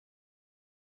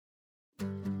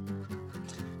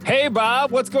Hey,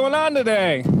 Bob, what's going on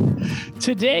today?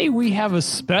 Today we have a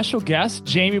special guest,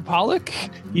 Jamie Pollock.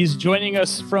 He's joining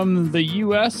us from the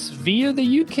U.S. via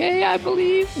the UK, I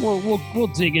believe.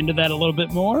 We'll dig into that a little bit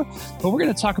more, but we're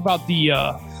going to talk about the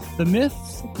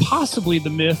myth, possibly the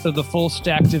myth of the full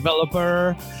stack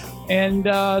developer, and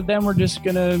then we're just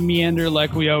going to meander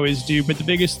like we always do. But the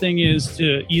biggest thing is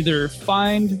to either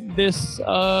find this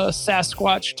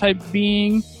Sasquatch type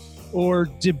being or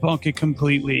debunk it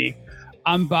completely.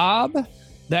 I'm Bob.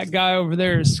 That guy over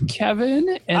there is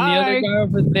Kevin, and Hi. The other guy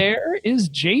over there is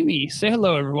Jamie. Say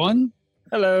hello, everyone.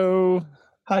 Hello.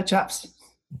 Hi, chaps.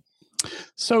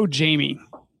 So, Jamie,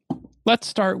 let's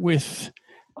start with,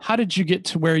 how did you get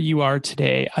to where you are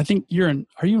today? I think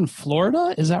are you in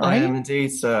Florida? Is that right? I am indeed,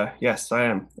 sir. Yes, I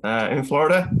am. In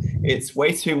Florida, it's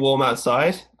way too warm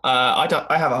outside. I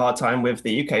have a hard time with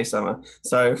the UK summer.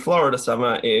 So Florida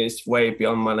summer is way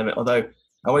beyond my limit, although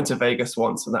I went to Vegas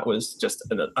once, and that was just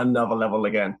another level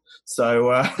again.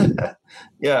 So,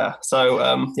 yeah. So,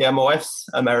 my wife's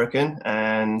American,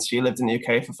 and she lived in the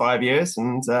UK for 5 years.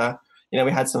 And,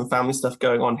 we had some family stuff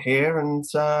going on here. And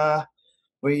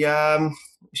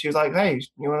she was like, hey,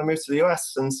 you want to move to the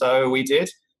US? And so we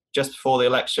did, just before the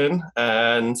election.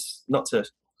 And not to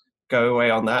go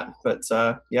away on that, but,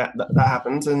 that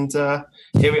happened. And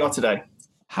here we are today.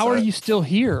 How are you still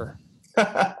here?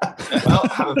 Well, I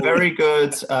have a very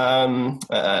good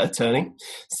attorney,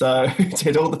 so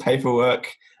did all the paperwork.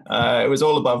 It was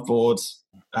all above board,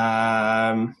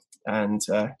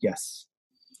 yes.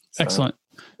 Excellent.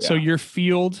 Yeah. So your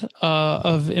field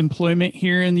of employment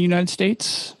here in the United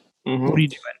States, What are you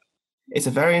doing? It's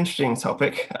a very interesting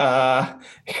topic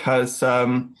because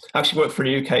I actually work for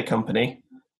a UK company,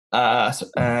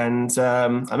 and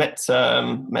I met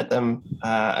them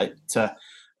at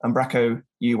Umbraco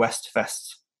U West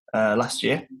Fest last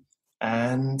year,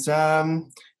 and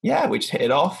we just hit it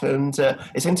off, and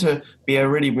it seemed to be a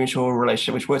really mutual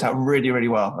relationship, which worked out really, really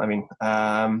well. I mean,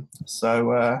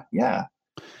 yeah.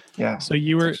 So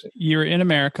you were in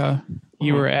America,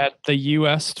 you were at the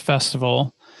U.S.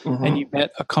 festival, and you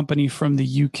met a company from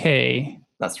the UK.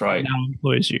 That's right. Now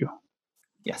employs you.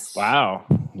 Yes. Wow.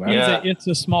 Yeah. It's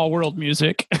a small world,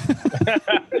 music.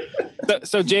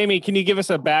 So Jamie, can you give us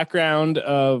a background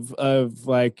of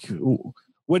like,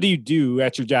 what do you do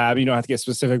at your job? You don't have to get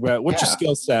specific, but what's your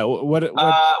skill set?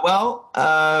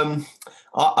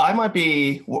 I might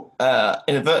be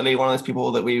inadvertently one of those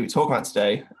people that we talk about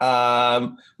today.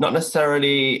 Not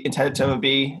necessarily intended to ever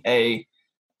be a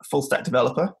full stack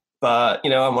developer, but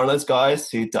I'm one of those guys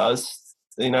who does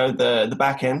the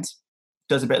back end,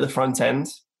 does a bit of the front end,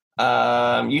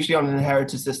 usually on an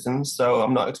inherited system. So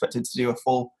I'm not expected to do a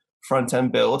full front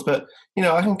end build, but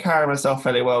I can carry myself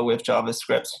fairly well with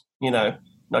JavaScript.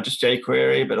 Not just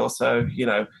jQuery, but also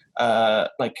regular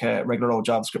old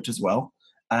JavaScript as well.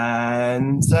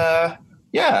 And I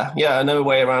know a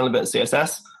way around a bit of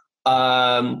CSS.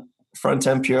 Front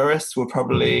end purists will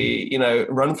probably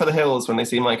run for the hills when they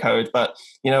see my code, but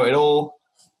it all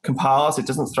compiles. It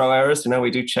doesn't throw errors. We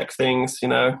do check things.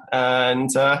 So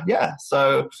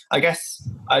I guess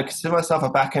I consider myself a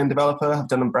back end developer. I've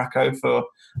done Umbraco for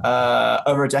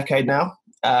over a decade now,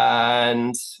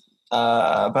 and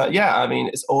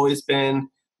it's always been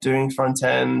doing front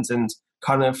end and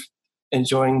kind of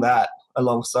enjoying that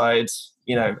alongside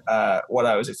what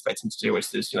I was expecting to do,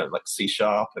 which is like C#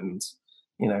 and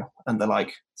and the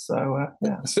like. So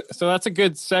So that's a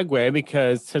good segue,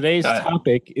 because today's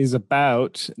topic is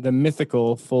about the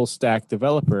mythical full stack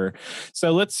developer.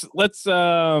 So let's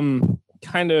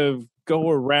kind of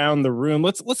go around the room.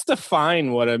 Let's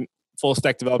define what a full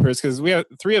stack developers, because we have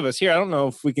three of us here. I don't know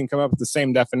if we can come up with the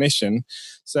same definition.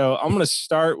 So I'm going to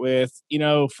start with,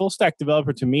 full stack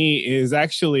developer to me is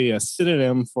actually a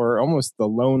synonym for almost the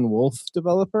lone wolf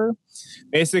developer.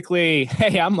 Basically,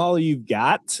 hey, I'm all you've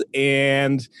got,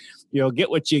 and you'll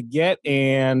get what you get,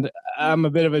 and I'm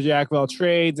a bit of a jack of all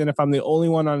trades, and if I'm the only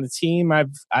one on the team, I've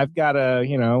got to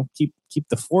keep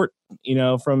the fort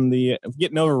from the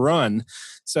getting overrun.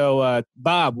 So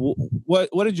Bob,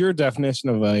 what is your definition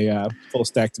of a full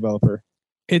stack developer?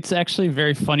 It's actually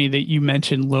very funny that you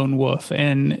mentioned lone wolf,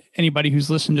 and anybody who's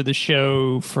listened to the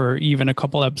show for even a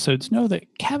couple episodes know that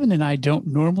Kevin and I don't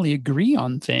normally agree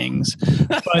on things.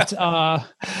 But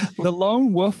the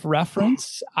lone wolf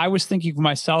reference, I was thinking of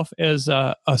myself as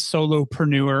a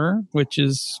solopreneur, which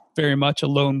is very much a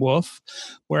lone wolf,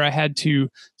 where I had to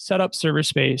set up server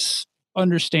space,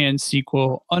 understand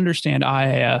SQL, understand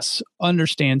IIS,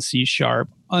 understand C#,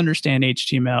 understand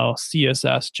HTML,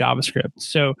 CSS, JavaScript.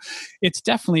 So it's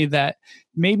definitely that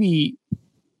maybe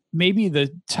maybe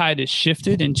the tide has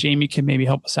shifted, and Jamie can maybe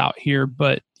help us out here.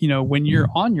 But, when you're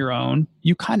on your own,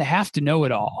 you kind of have to know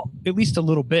it all, at least a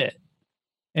little bit,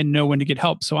 and know when to get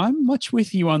help. So I'm much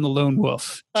with you on the lone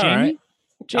wolf. Jamie? All right.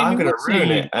 Jamie, I'm going to ruin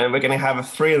it, and we're going to have a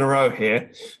 3 in a row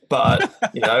here. But,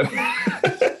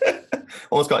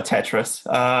 almost got a Tetris.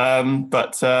 I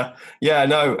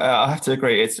have to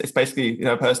agree. It's basically,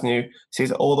 a person who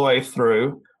sees it all the way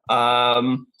through.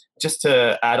 Just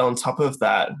to add on top of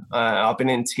that, I've been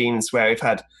in teams where we've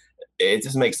had, it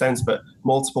doesn't make sense, but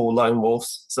multiple lone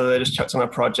wolves. So they're just chucked on a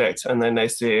project and then they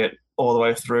see it all the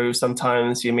way through.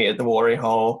 Sometimes you meet at the watering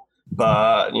hole,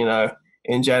 but,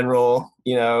 in general,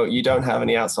 you don't have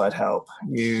any outside help.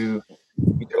 You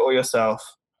do it all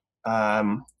yourself.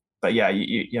 But yeah,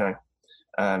 you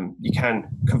can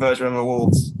converge around the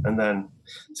wolves and then,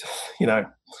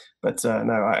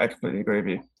 I completely agree with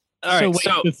you. All right,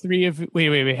 so the three of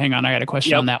wait, hang on. I got a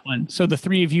question on that one. So the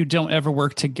three of you don't ever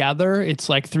work together. It's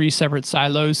like 3 separate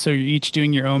silos. So you're each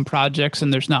doing your own projects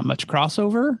and there's not much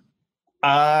crossover?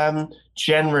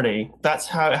 Generally, that's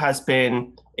how it has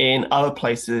been in other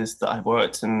places that I've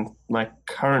worked, in my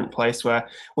current place, where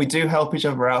we do help each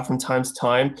other out from time to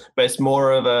time, but it's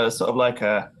more of a sort of like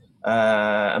a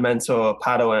mentor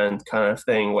Padawan kind of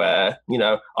thing where,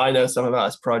 I know something about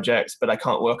this project, but I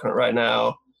can't work on it right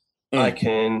now. I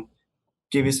can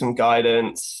give you some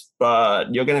guidance,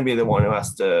 but you're going to be the one who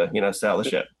has to, sail the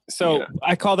ship. So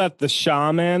I call that the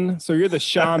shaman. So you're the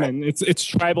shaman. It's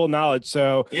tribal knowledge.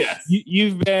 So yes.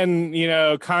 You've been,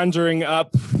 conjuring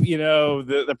up,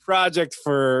 the project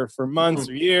for months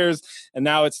or years, and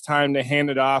now it's time to hand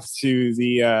it off to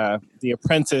the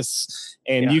apprentice.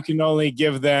 And you can only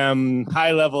give them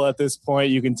high level at this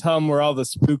point. You can tell them where all the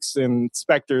spooks and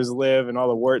specters live and all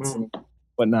the warts and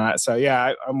whatnot. So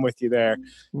I'm with you there.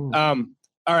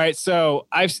 All right. So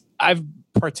I've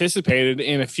participated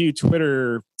in a few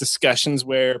Twitter discussions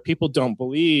where people don't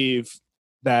believe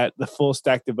that the full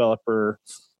stack developer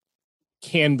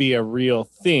can be a real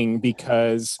thing,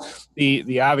 because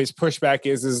the obvious pushback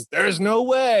is there's no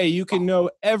way you can know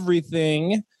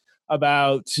everything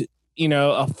about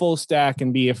a full stack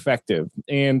and be effective.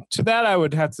 And to that, I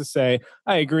would have to say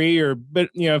I agree. But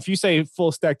if you say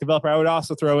full stack developer, I would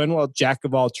also throw in, jack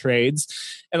of all trades.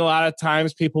 And a lot of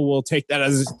times people will take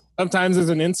that sometimes as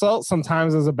an insult,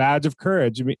 sometimes as a badge of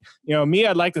courage. Me,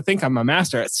 I'd like to think I'm a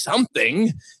master at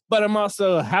something, but I'm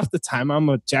also half the time I'm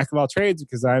a jack of all trades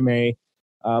because I'm a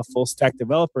full stack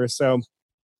developer. So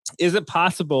is it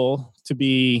possible to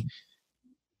be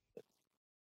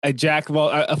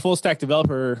a full stack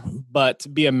developer, but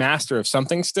be a master of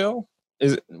something still?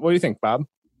 What do you think, Bob?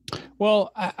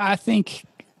 Well, I think,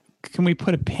 can we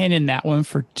put a pin in that one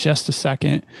for just a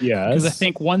second? Yes. Because I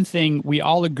think one thing we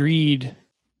all agreed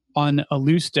on a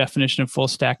loose definition of full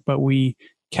stack, but we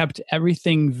kept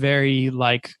everything very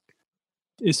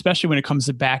especially when it comes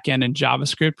to backend and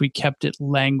JavaScript, we kept it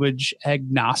language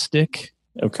agnostic.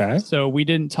 Okay. So we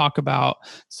didn't talk about,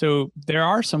 there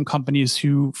are some companies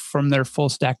who, from their full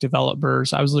stack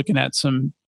developers, I was looking at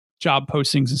some job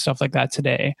postings and stuff like that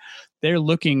today. They're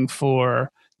looking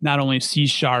for not only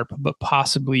C#, but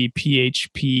possibly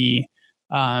PHP.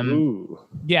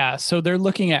 Yeah. So they're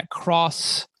looking at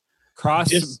cross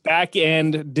back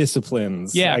end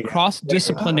disciplines. Yeah. Cross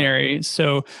disciplinary.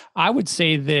 So I would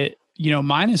say that,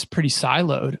 mine is pretty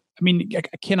siloed. I mean,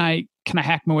 can I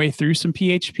hack my way through some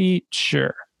PHP?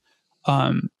 Sure.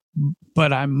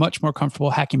 But I'm much more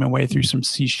comfortable hacking my way through some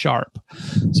C#.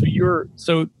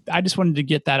 So I just wanted to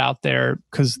get that out there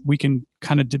because we can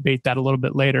kind of debate that a little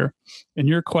bit later. And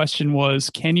your question was,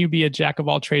 can you be a jack of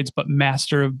all trades, but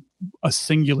master of a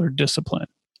singular discipline?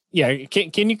 Yeah.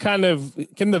 Can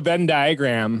the Venn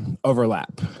diagram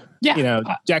overlap? Yeah.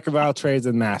 Jack of all trades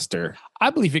and master. I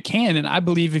believe it can. And I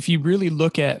believe if you really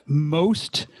look at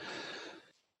most,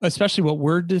 especially what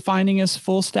we're defining as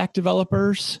full stack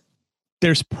developers,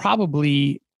 there's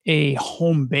probably a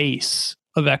home base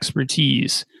of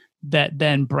expertise that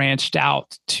then branched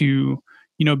out to,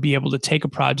 be able to take a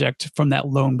project from that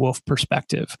lone wolf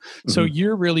perspective. Mm-hmm. So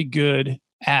you're really good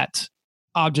at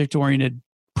object-oriented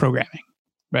programming,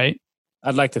 right?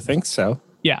 I'd like to think so.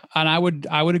 Yeah. And I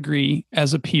would agree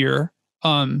as a peer.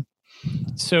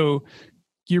 So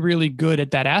you're really good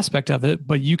at that aspect of it,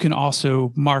 but you can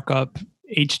also mark up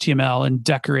HTML and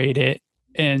decorate it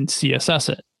and CSS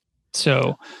it.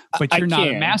 So, but you're not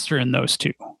a master in those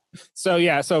two. So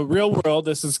real world,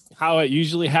 this is how it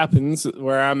usually happens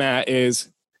where I'm at is,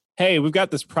 hey, we've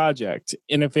got this project.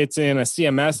 And if it's in a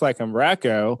CMS like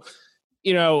Umbraco,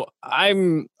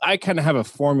 I kind of have a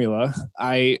formula.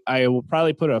 I will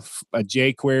probably put a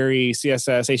jQuery,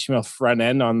 CSS, HTML front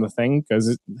end on the thing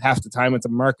because half the time it's a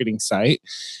marketing site,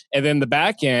 and then the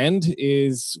back end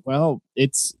is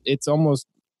it's almost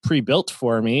pre-built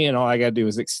for me, and all I got to do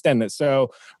is extend it.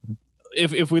 So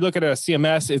if we look at a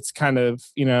CMS, it's kind of,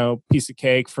 piece of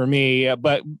cake for me,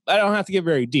 but I don't have to get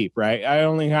very deep, right? I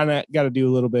only kind of got to do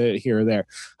a little bit here or there.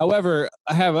 However,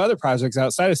 I have other projects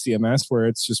outside of CMS where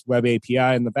it's just web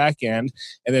API in the back end,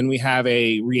 and then we have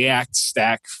a React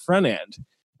stack front end.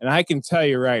 And I can tell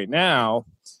you right now,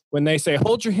 when they say,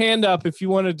 hold your hand up if you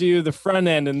want to do the front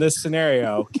end in this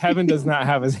scenario, Kevin does not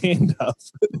have his hand up.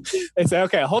 They say,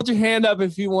 okay, hold your hand up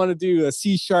if you want to do a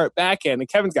C# back end. And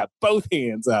Kevin's got both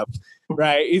hands up,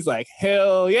 right? He's like,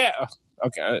 hell yeah.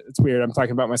 Okay, it's weird. I'm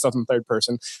talking about myself in third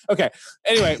person. Okay,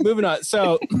 anyway, moving on.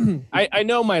 So I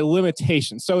know my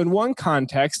limitations. So in one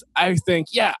context, I think,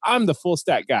 yeah, I'm the full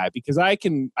stack guy because I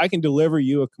can deliver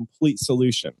you a complete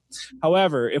solution.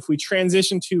 However, if we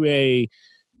transition to a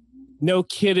no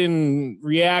kidding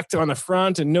React on the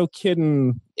front and no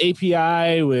kidding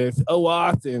API with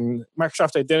OAuth and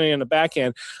Microsoft Identity on the back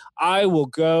end, I will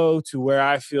go to where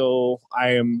I feel I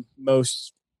am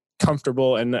most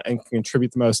comfortable and can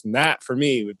contribute the most. And that for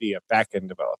me would be a back-end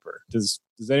developer. Does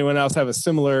anyone else have a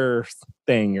similar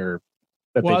thing or?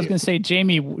 Well, I was going to say,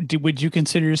 Jamie, would you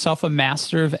consider yourself a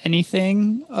master of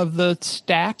anything of the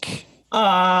stack?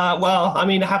 Well, I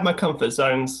mean, I have my comfort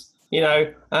zones.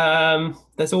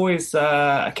 There's always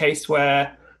a case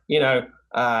where,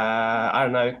 I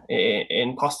don't know,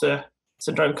 imposter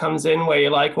syndrome comes in where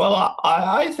you're like, well,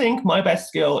 I think my best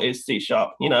skill is C#,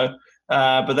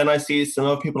 but then I see some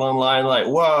other people online like,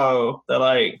 whoa, they're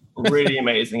like really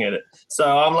amazing at it. So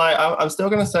I'm like, I'm still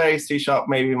going to say C#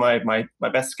 maybe my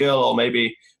best skill, or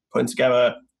maybe putting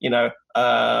together,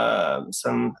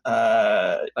 some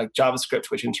like JavaScript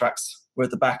which interacts with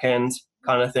the back end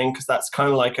kind of thing, because that's kind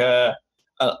of like an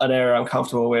area I'm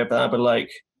comfortable with. But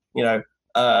like,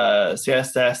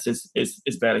 CSS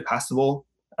is barely passable.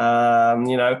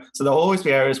 So there'll always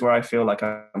be areas where I feel like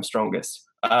I'm strongest.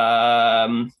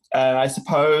 And I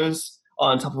suppose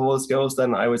on top of all the skills,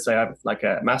 then I would say I'm like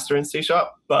a master in C#.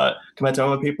 But compared to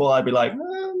other people, I'd be like,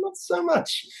 not so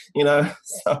much.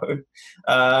 So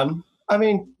I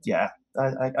mean, yeah,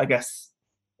 I guess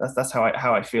that's how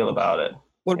I feel about it.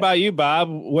 What about you, Bob?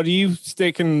 What are you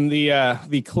staking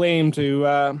the claim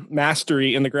to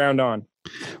mastery in the ground on?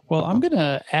 Well, I'm going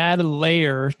to add a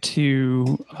layer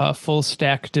to a full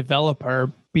stack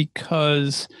developer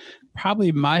because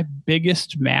probably my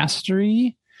biggest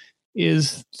mastery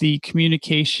is the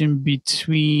communication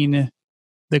between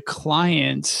the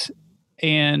client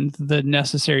and the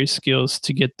necessary skills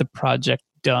to get the project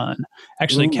done.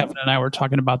 Actually, Ooh. Kevin and I were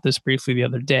talking about this briefly the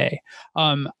other day.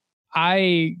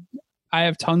 I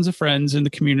have tons of friends in the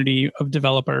community of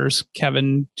developers,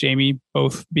 Kevin, Jamie,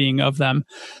 both being of them,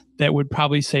 that would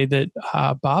probably say that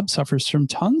Bob suffers from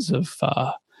tons of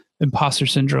imposter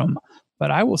syndrome.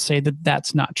 But I will say that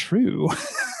that's not true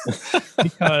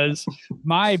because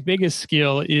my biggest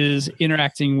skill is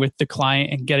interacting with the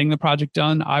client and getting the project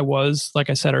done. I was,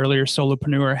 like I said earlier,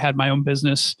 solopreneur, had my own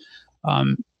business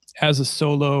as a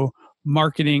solo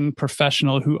marketing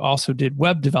professional who also did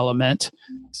web development.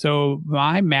 So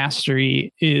my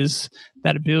mastery is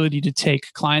that ability to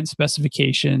take client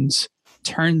specifications,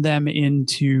 turn them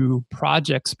into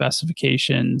project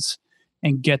specifications,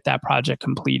 and get that project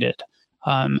completed.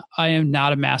 I am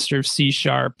not a master of C#,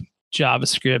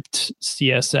 JavaScript,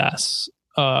 CSS.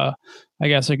 I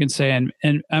guess I can say I'm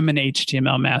an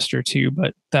HTML master too,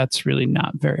 but that's really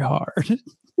not very hard.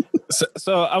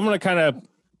 So I'm going to kind of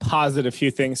posit a few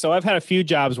things. So I've had a few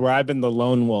jobs where I've been the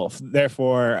lone wolf.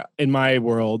 Therefore, in my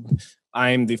world,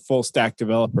 I'm the full stack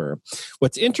developer.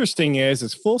 What's interesting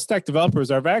is full stack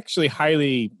developers are actually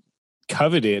highly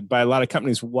coveted by a lot of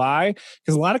companies. Why?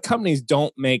 Because a lot of companies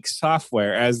don't make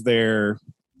software as their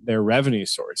revenue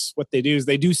source. What they do is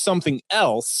they do something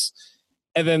else,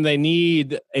 and then they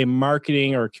need a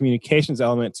marketing or communications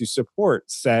element to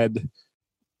support said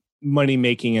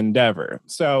money-making endeavor.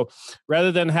 So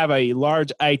rather than have a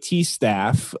large IT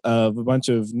staff of a bunch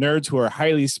of nerds who are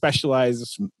highly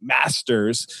specialized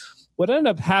masters, what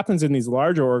happens in these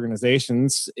larger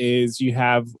organizations is you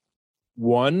have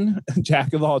one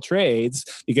jack of all trades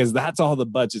because that's all the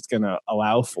budget's going to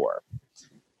allow for.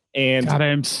 And God, I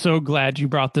am so glad you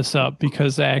brought this up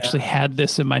because I actually had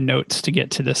this in my notes to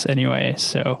get to this anyway.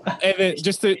 So, and then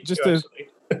just to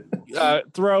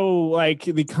throw like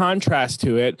the contrast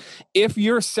to it, if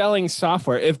you're selling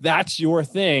software, if that's your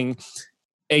thing,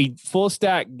 a full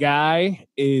stack guy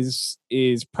is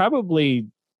probably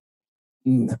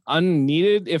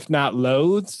unneeded, if not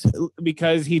loads,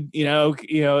 because he,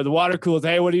 the water coolers.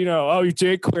 Hey, what do you know? Oh, you're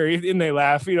jQuery, and they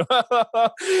laugh.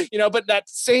 But that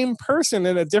same person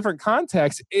in a different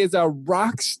context is a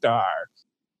rock star.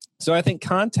 So I think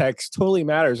context totally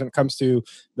matters when it comes to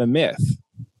the myth.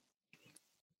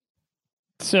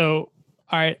 So,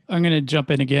 all right, I'm going to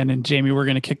jump in again, and Jamie, we're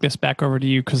going to kick this back over to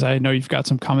you because I know you've got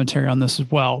some commentary on this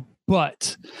as well.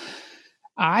 But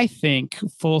I think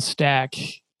full stack.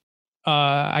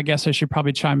 I guess I should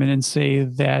probably chime in and say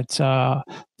that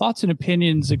thoughts and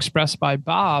opinions expressed by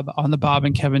Bob on the Bob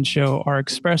and Kevin show are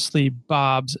expressly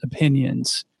Bob's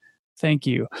opinions. Thank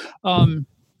you.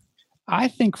 I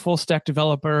think full stack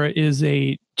developer is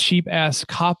a cheap ass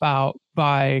cop out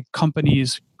by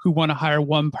companies who want to hire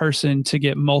one person to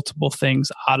get multiple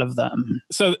things out of them.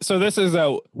 So this is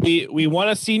we want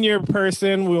a senior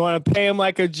person, we want to pay him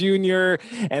like a junior,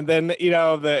 and then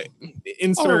the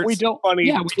insert. We don't want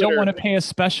to pay a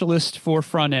specialist for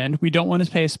front end. We don't want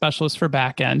to pay a specialist for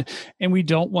back end, and we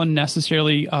don't want to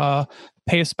necessarily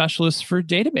pay a specialist for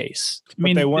database.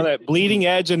 But they want it bleeding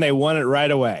edge, and they want it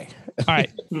right away. All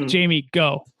right, Jamie,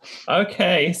 go.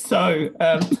 Okay, so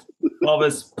Bob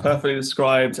has perfectly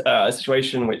described a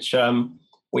situation which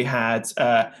we had,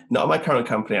 not in my current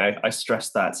company, I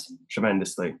stressed that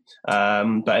tremendously,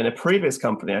 but in a previous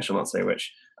company, I shall not say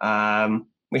which,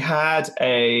 we had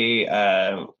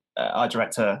our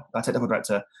technical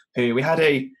director, who we had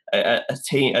a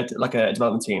team, like a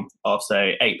development team of,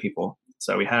 say, 8 people.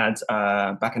 So we had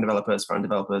backend developers, front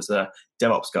developers, a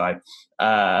DevOps guy,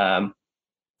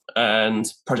 and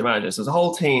project managers. There's a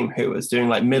whole team who was doing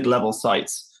like mid-level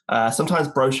sites, sometimes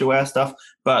brochureware stuff,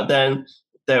 but then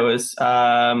there was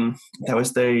the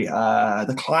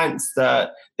clients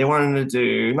that they wanted to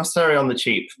do, not necessarily on the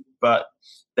cheap, but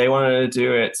they wanted to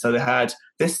do it. So they had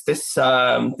this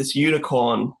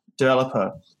unicorn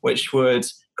developer, which would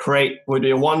be a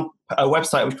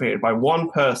website was created by one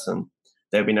person.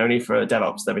 There'd be no need for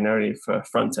DevOps. There'd be no need for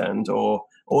front end or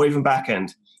even back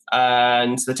end.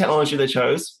 And the technology they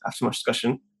chose, after much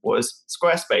discussion, was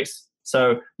Squarespace.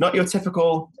 So not your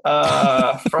typical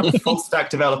full stack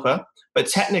developer, but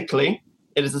technically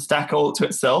it is a stack all to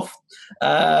itself.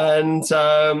 And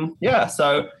so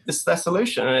this is their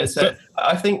solution. And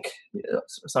I think,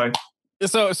 sorry.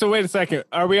 So wait a second.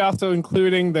 Are we also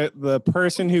including the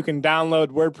person who can download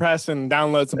WordPress and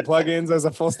download some plugins as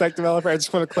a full stack developer? I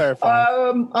just want to clarify.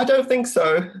 I don't think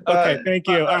so. Okay, thank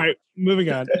you. All right, moving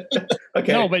on.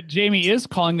 Okay. No, but Jamie is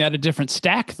calling that a different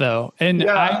stack, though. And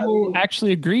I will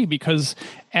actually agree, because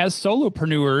as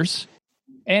solopreneurs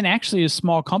and actually as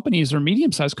small companies or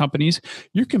medium-sized companies,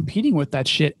 you're competing with that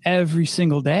shit every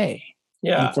single day.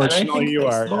 Yeah, unfortunately, you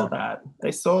are.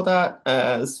 They saw that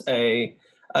as an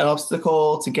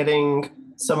obstacle to getting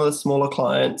some of the smaller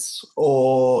clients,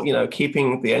 or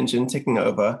keeping the engine ticking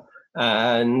over.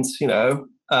 And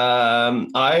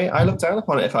I looked down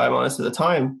upon it, if I'm honest, at the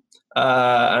time,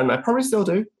 and I probably still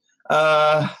do.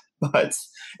 But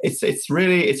it's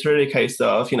really a case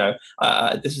of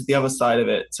this is the other side of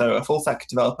it. So a full stack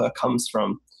developer comes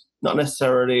from not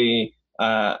necessarily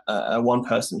a one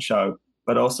person show,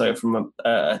 but also from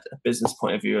a business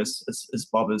point of view, as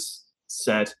Bob has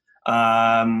said.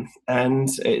 And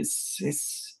they're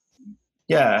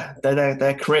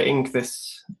creating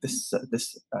this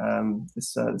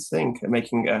thing,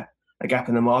 making a gap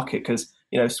in the market, because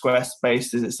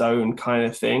Squarespace is its own kind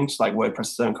of thing, just like WordPress is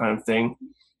its own kind of thing,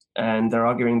 and they're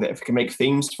arguing that if we can make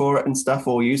themes for it and stuff,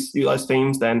 or utilize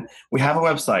themes, then we have a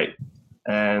website,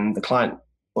 and the client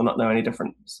will not know any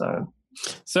different. So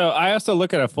I also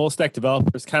look at a full stack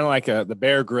developer as kind of like the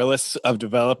Bear Grylls of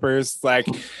developers, like,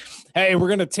 hey, we're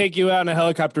going to take you out in a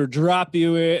helicopter, drop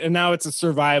you in, and now it's a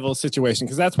survival situation,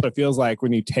 because that's what it feels like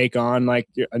when you take on like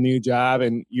a new job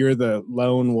and you're the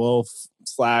lone wolf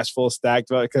 / full stack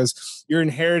developer, because you're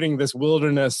inheriting this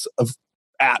wilderness of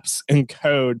apps and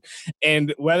code,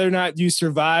 and whether or not you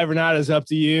survive or not is up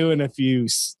to you. And if you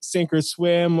sink or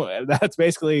swim, that's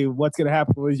basically what's going to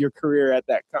happen with your career at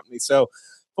that company. So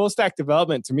full stack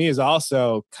development to me is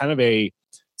also kind of a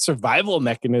survival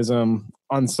mechanism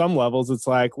on some levels. It's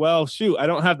like, well, shoot, I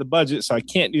don't have the budget, so I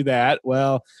can't do that.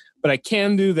 Well, but I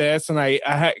can do this, and I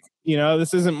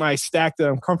this isn't my stack that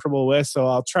I'm comfortable with, so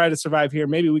I'll try to survive here.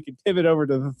 Maybe we can pivot over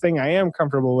to the thing I am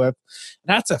comfortable with.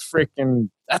 That's a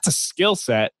skill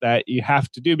set that you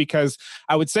have to do, because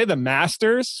I would say the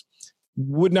masters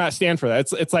would not stand for that.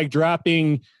 It's like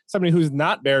dropping somebody who's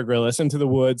not Bear Grylls into the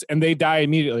woods and they die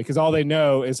immediately because all they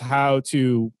know is how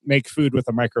to make food with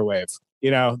a microwave.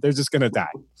 They're just going to die.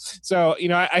 So,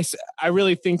 I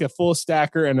really think a full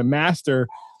stacker and a master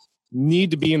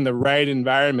need to be in the right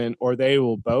environment or they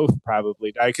will both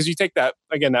probably die. Because you take that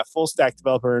full stack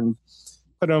developer and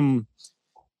put them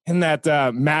in that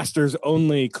masters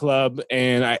only club,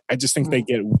 and I just think they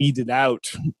get weeded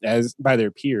out as by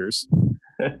their peers.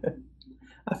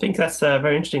 I think that's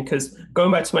very interesting, because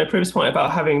going back to my previous point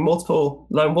about having multiple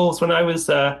lone wolves, when I was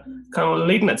kind of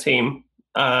leading that team,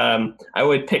 I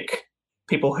would pick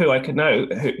people who I could know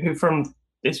who from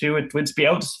this who would be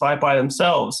able to survive by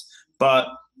themselves.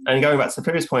 And going back to the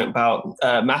previous point about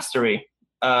mastery,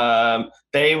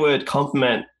 they would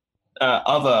complement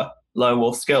other lone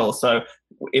wolf skills. So,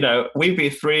 we'd be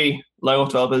 3 lone wolf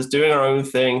developers doing our own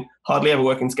thing, hardly ever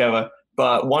working together.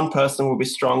 But one person would be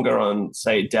stronger on,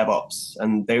 say, DevOps,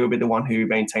 and they would be the one who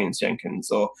maintains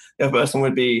Jenkins. Or the other person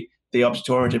would be the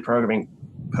object-oriented programming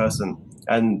person.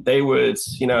 And they would,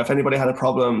 if anybody had a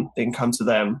problem, they can come to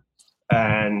them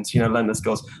and, learn their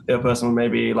skills. The other person would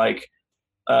maybe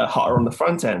hotter on the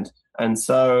front end. And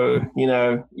so, you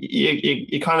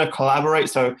kind of collaborate.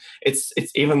 So it's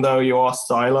even though you are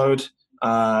siloed,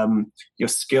 your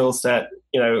skill set,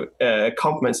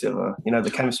 complements the other,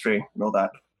 the chemistry and all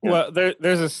that. Yeah. Well,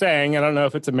 there's a saying, I don't know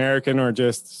if it's American or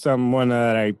just someone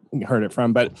that I heard it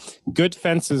from, but good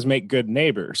fences make good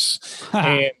neighbors.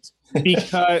 And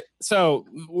because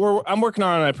I'm working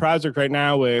on a project right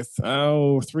now with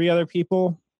 3 other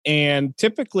people, and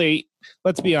typically,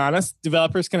 let's be honest,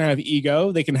 developers can have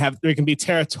ego. They can be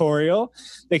territorial.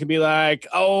 They can be like,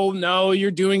 "Oh no, you're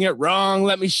doing it wrong.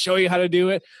 Let me show you how to do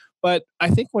it." But I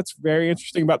think what's very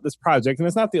interesting about this project, and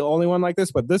it's not the only one like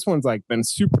this, but this one's been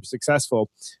super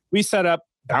successful. We set up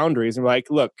boundaries and we're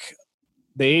like, look,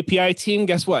 the API team,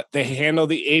 guess what? They handle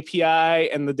the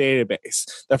API and the database.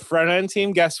 The front end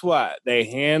team, guess what? They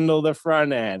handle the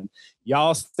front end.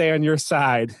 Y'all stay on your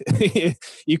side.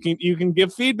 You can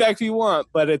give feedback if you want,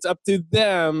 but it's up to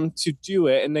them to do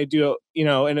it. And they do it,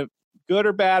 in a good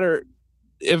or bad or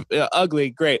if ugly,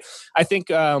 great. I think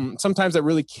sometimes that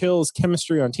really kills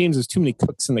chemistry on teams is too many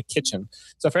cooks in the kitchen.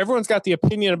 So if everyone's got the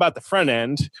opinion about the front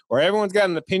end, or everyone's got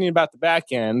an opinion about the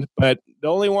back end, but the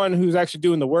only one who's actually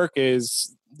doing the work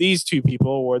is these 2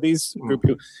 people or these group of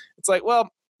people, it's like, well,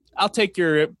 I'll take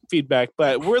your feedback,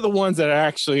 but we're the ones that are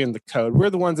actually in the code.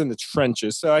 We're the ones in the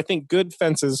trenches. So I think good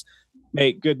fences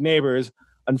make good neighbors.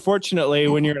 Unfortunately,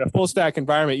 when you're in a full stack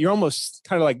environment, you're almost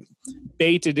kind of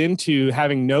baited into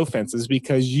having no fences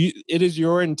because it is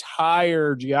your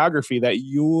entire geography that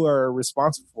you are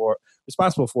responsible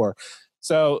for.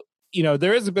 So,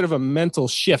 there is a bit of a mental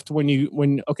shift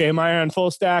when okay, am I on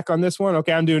full stack on this one?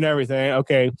 Okay, I'm doing everything.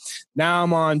 Okay, now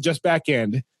I'm on just back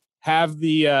end. Have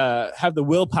the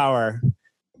willpower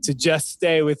to just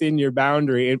stay within your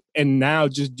boundary and now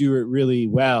just do it really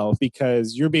well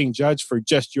because you're being judged for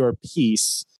just your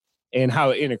piece and how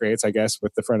it integrates, I guess,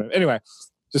 with the front end. Anyway,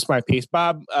 just my piece.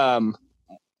 Bob,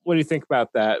 what do you think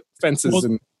about that? Fences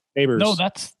and neighbors. No,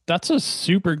 that's a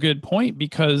super good point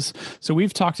because so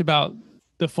we've talked about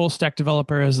the full stack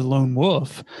developer as a lone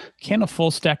wolf. Can a full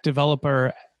stack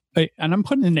developer, and I'm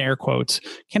putting in air quotes,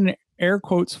 can an air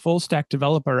quotes full stack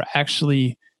developer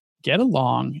actually get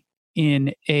along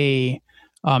in a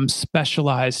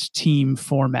specialized team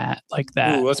format like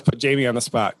that? Ooh, let's put Jamie on the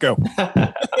spot. Go.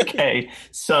 Okay.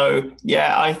 So,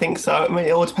 yeah, I think so. I mean,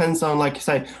 it all depends on, like you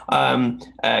say,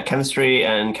 chemistry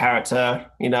and character,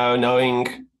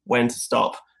 knowing when to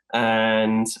stop.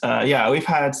 And, we've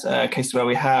had cases where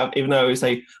we have, even though we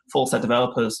say full set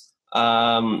developers,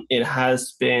 it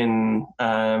has been,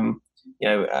 I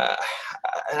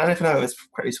don't even know if it's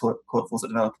correctly called full set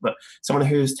developer, but someone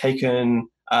who's taken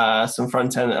some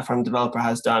front end that a front end developer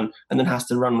has done and then has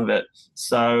to run with it.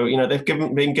 So, they've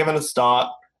been given a start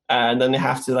and then they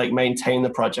have to maintain the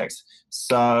project.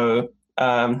 So,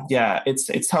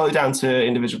 it's totally down to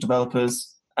individual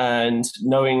developers and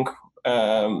knowing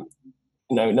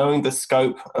the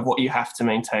scope of what you have to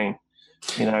maintain.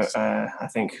 I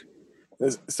think.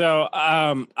 So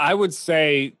I would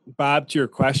say, Bob, to your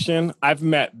question, I've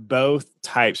met both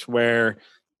types where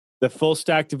the full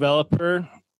stack developer,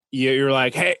 you're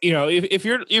like, hey, if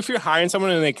you're hiring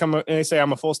someone and they come and they say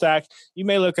I'm a full stack, you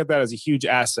may look at that as a huge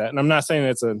asset. And I'm not saying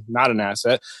it's not an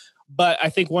asset, but I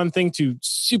think one thing to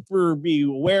super be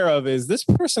aware of is this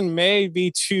person may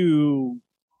be too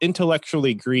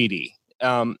intellectually greedy.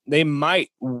 They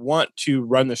might want to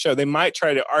run the show. They might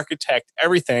try to architect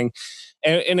everything.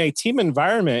 And in a team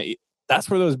environment, that's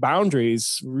where those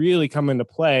boundaries really come into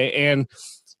play. And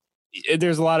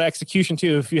there's a lot of execution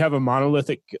too. If you have a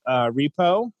monolithic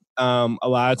repo, a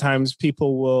lot of times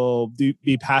people will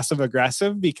be passive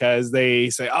aggressive because they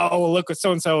say, "Oh, well, look at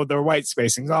so and so, their white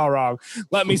spacing's all wrong.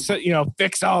 Let me,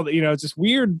 fix all the, just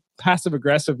weird passive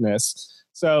aggressiveness."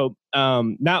 So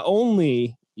not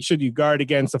only should you guard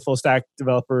against a full stack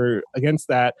developer against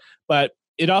that, but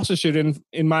it also should,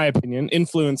 in my opinion,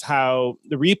 influence how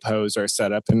the repos are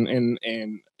set up and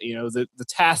the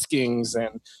taskings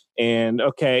and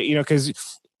okay,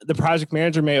 because the project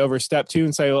manager may overstep too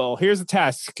and say, well, here's a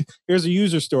task, here's a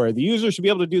user story. The user should be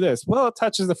able to do this. Well, it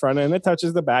touches the front end, it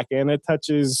touches the back end, it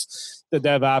touches the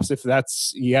DevOps. If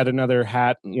that's yet another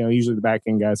hat, usually the back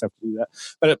end guys have to do that.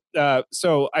 But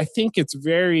so I think it's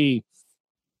the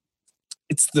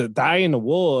dye in the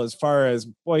wool as far as,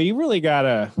 boy, you really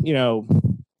gotta,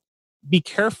 be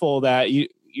careful that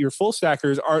your full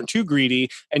stackers aren't too greedy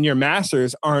and your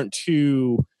masters aren't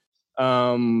too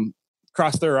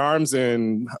cross their arms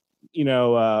and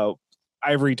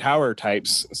ivory tower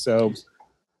types. So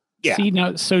yeah. See,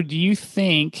 now, so do you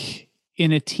think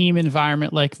in a team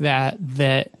environment like that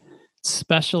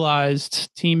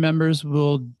specialized team members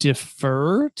will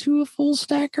defer to a full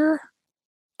stacker?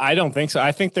 I don't think so.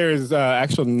 I think there's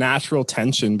actual natural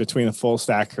tension between a full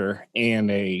stacker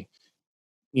and a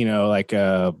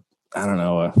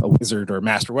wizard or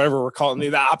master, whatever we're calling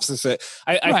the opposite.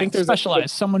 I think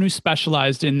there's someone who's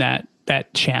specialized in that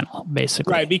channel,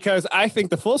 basically. Right, because I think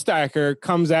the full stacker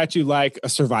comes at you like a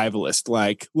survivalist.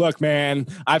 Like, look, man,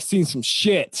 I've seen some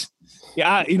shit.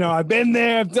 Yeah, I've been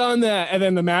there, I've done that. And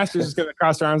then the master's just going to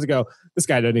cross their arms and go, this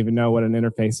guy doesn't even know what an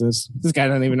interface is. This guy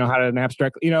doesn't even know how to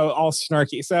abstract, all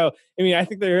snarky. So, I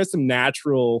think there is some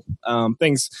natural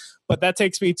things. But that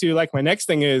takes me to my next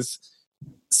thing is,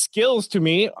 skills to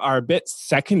me are a bit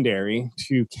secondary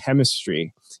to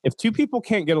chemistry. If two people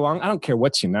can't get along, I don't care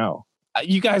what you know.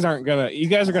 You guys are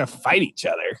gonna fight each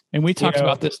other. And we talked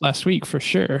about this last week for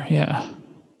sure. Yeah.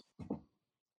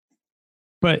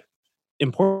 But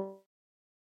important.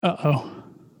 Uh-oh.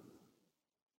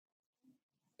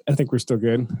 I think we're still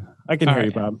good. I can hear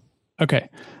you, Bob. Okay.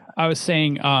 I was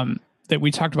saying that we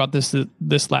talked about this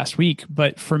last week,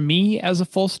 but for me as a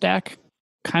full stack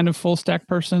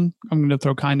person, I'm going to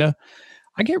throw I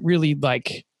get really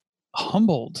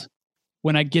humbled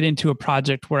when I get into a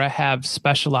project where I have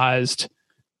specialized,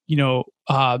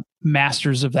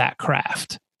 masters of that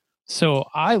craft. So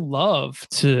I love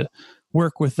to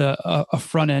work with a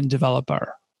front end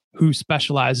developer who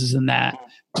specializes in that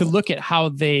to look at how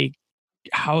they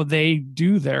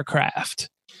do their craft.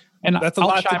 And that's a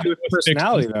lot to do with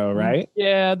personality though, right?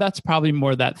 Yeah, that's probably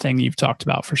more that thing you've talked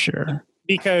about for sure.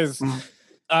 Because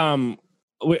a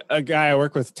guy I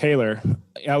work with, Taylor,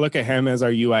 I look at him as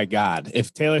our UI god.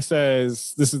 If Taylor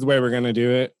says this is the way we're going to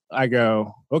do it, I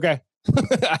go, okay.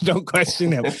 I don't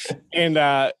question him. And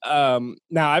now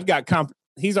I've got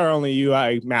he's our only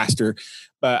UI master,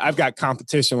 but I've got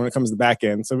competition when it comes to the back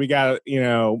end. So we got,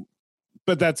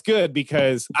 but that's good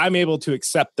because I'm able to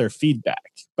accept their feedback.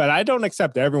 But I don't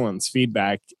accept everyone's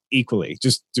feedback equally,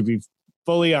 just to be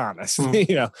fully honest.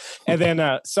 And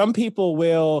then some people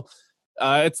will.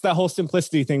 It's that whole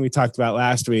simplicity thing we talked about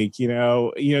last week.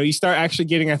 You start actually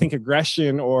getting, I think,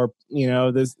 aggression or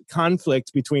this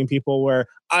conflict between people where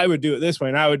I would do it this way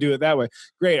and I would do it that way.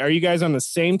 Great. Are you guys on the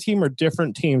same team or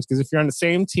different teams? Because if you're on the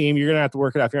same team, you're gonna have to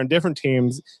work it out. If you're on different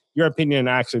teams, your opinion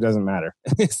actually doesn't matter.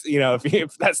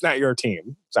 If that's not your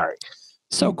team. Sorry.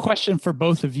 So, question for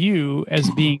both of you, as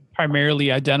being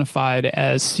primarily identified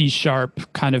as C#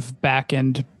 kind of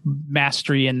back-end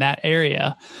mastery in that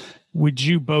area, would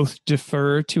you both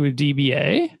defer to a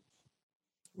DBA?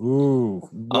 Ooh,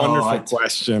 wonderful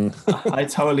question. I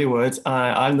totally would.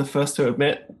 I'm the first to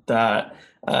admit that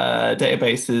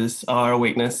databases are a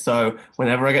weakness. So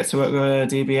whenever I get to work with a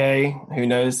DBA who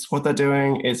knows what they're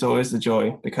doing, it's always a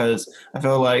joy because I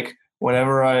feel like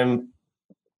whenever I'm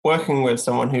working with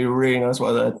someone who really knows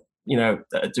what they're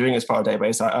doing as far as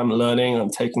database, I'm learning, I'm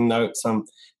taking notes, I'm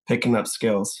picking up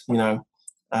skills, and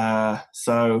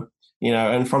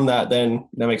from that, then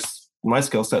that makes my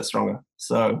skill set stronger.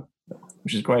 So,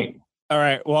 which is great. All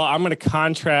right. Well, I'm going to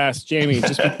contrast Jamie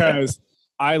just because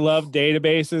I love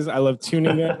databases. I love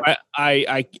tuning them.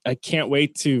 I can't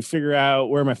wait to figure out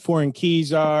where my foreign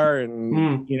keys are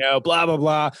and, blah, blah,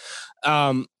 blah.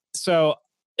 So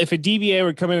if a DBA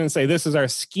would come in and say, this is our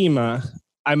schema,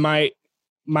 I might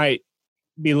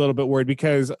be a little bit worried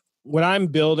because when I'm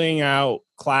building out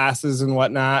classes and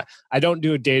whatnot, I don't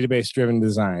do a database-driven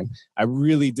design. I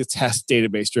really detest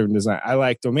database-driven design. I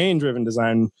like domain-driven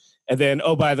design. And then,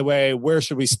 oh, by the way, where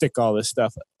should we stick all this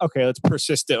stuff? Okay, let's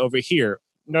persist it over here.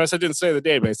 Notice I didn't say the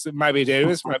database. It might be a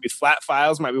database, it might be flat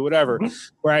files, might be whatever.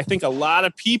 Where I think a lot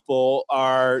of people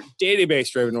are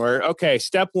database-driven where, okay,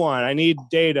 step one, I need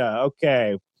data.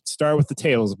 Okay, start with the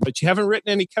tables, but you haven't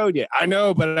written any code yet. I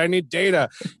know, but I need data.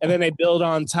 And then they build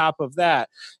on top of that.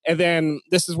 And then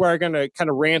this is where I'm going to kind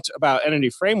of rant about Entity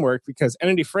Framework, because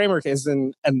Entity Framework is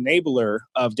an enabler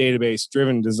of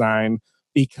database-driven design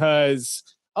because,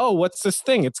 oh, what's this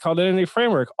thing? It's called Entity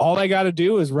Framework. All I got to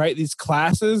do is write these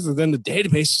classes, and then the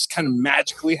database just kind of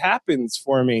magically happens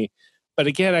for me. But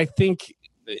again, I think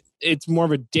it's more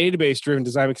of a database-driven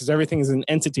design because everything is an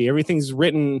entity. Everything's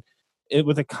written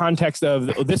with a context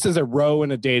of, oh, this is a row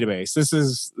in a database.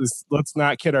 Let's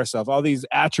not kid ourselves. All these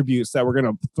attributes that we're going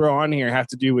to throw on here have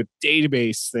to do with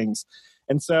database things.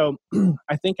 And so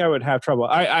I think I would have trouble.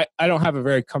 I don't have a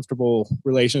very comfortable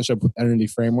relationship with Entity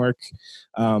Framework.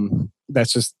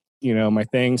 That's just, my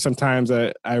thing. Sometimes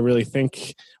I really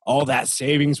think all that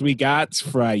savings we got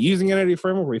for using Entity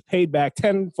Framework, we've paid back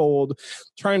tenfold,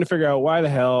 trying to figure out why the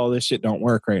hell this shit don't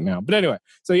work right now. But anyway,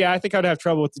 so yeah, I think I'd have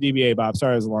trouble with the DBA, Bob.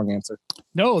 Sorry, it was a long answer.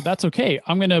 No, that's okay.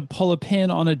 I'm going to pull a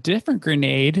pin on a different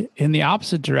grenade in the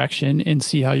opposite direction and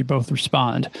see how you both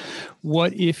respond.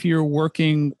 What if you're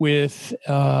working with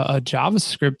a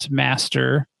JavaScript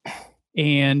master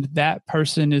and that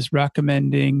person is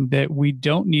recommending that we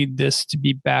don't need this to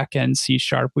be back-end C#?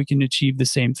 We can achieve the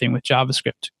same thing with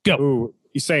JavaScript. Go. Ooh,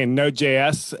 you saying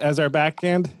Node.js as our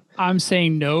back-end? I'm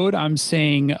saying Node. I'm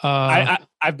saying...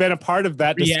 I've been a part of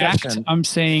that React. discussion. I'm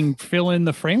saying fill in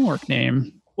the framework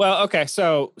name. Well, okay,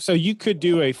 so you could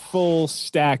do a full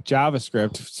stack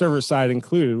JavaScript, server-side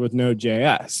included, with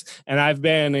Node.js. And I've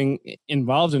been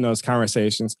involved in those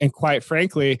conversations. And quite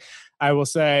frankly, I will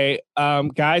say,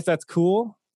 guys, that's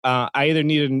cool. I either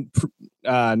need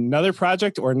another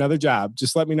project or another job.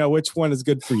 Just let me know which one is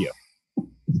good for you.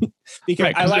 Because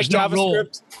right, I like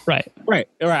JavaScript. Right.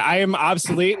 I am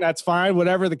obsolete, and that's fine.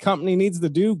 Whatever the company needs to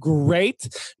do, great.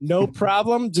 No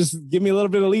problem. Just give me a little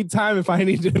bit of lead time if I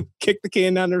need to kick the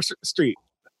can down the street.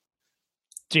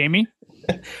 Jamie?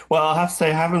 Well, I have to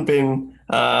say I haven't been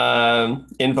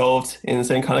involved in the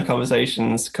same kind of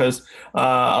conversations because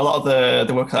a lot of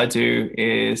the work that I do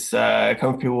is come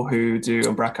from people who do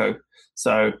Umbraco.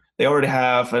 So they already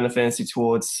have an affinity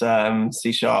towards C#.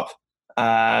 So the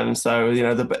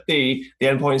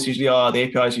endpoints usually are, the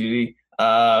APIs usually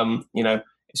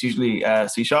it's usually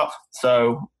C#.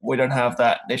 So we don't have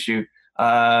that issue.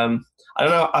 I don't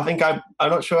know. I think I'm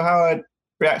not sure how I'd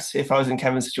react if I was in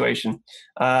Kevin's situation.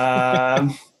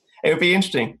 It would be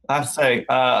interesting, I have to say.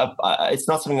 It's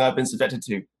not something I've been subjected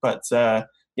to, but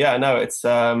it's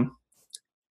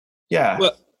yeah.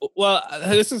 Well,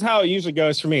 this is how it usually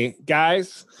goes for me,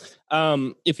 guys.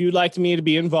 If you'd like me to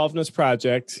be involved in this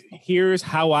project, here's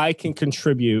how I can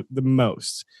contribute the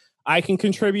most. I can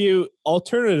contribute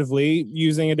alternatively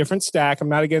using a different stack. I'm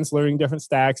not against learning different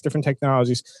stacks, different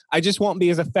technologies. I just won't be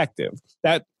as effective.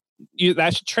 That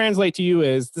should translate to you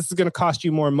is this is going to cost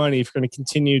you more money if you're going to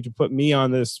continue to put me on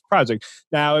this project.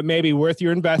 Now, it may be worth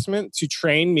your investment to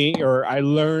train me, or I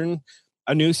learn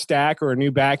a new stack or a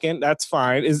new backend. That's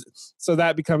fine. So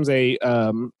that becomes a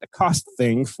cost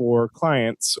thing for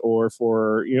clients or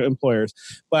for employers.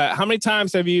 But how many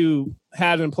times have you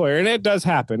had an employer, and it does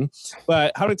happen,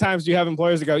 but how many times do you have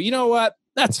employers that go, you know what?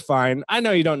 That's fine. I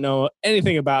know you don't know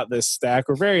anything about this stack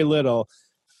or very little.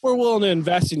 We're willing to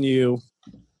invest in you.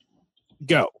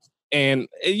 Go. And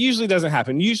it usually doesn't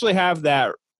happen. You usually have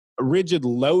that rigid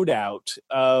loadout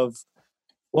of,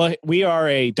 well, we are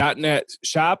a .NET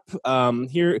shop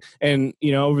here, and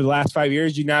over the last 5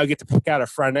 years, you now get to pick out a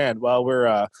front end. Well, we're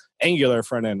a Angular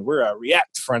front end, we're a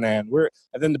React front end,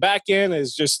 and then the back end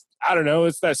is just, I don't know,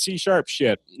 it's that C#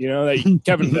 shit, that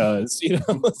Kevin does,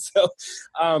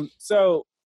 So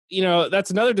that's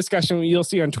another discussion you'll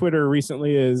see on Twitter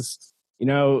recently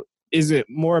is it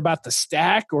more about the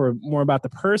stack or more about the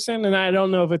person? And I don't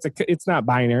know if it's not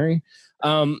binary.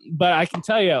 But I can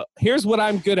tell you, here's what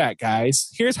I'm good at, guys.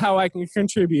 Here's how I can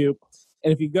contribute.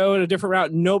 And if you go in a different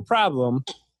route, no problem.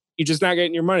 You're just not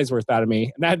getting your money's worth out of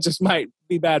me. And that just might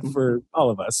be bad for all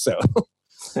of us. So,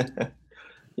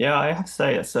 yeah, I have to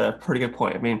say it's a pretty good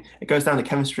point. I mean, it goes down to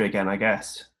chemistry again, I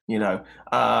guess.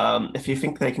 If you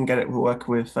think they can get it to work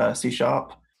with C#,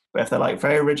 but if they're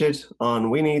very rigid on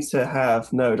we need to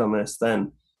have Node on this,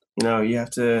 then you have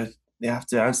to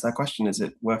answer that question. Is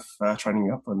it worth training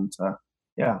you up? And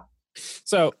yeah.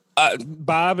 So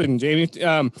Bob and Jamie,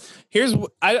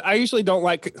 I usually don't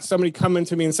like somebody coming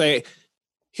to me and say,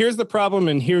 here's the problem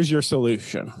and here's your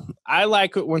solution. I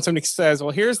like it when somebody says,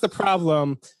 well, here's the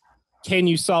problem. Can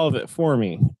you solve it for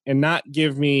me? And not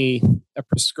give me a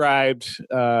prescription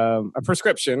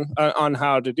on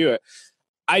how to do it.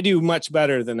 I do much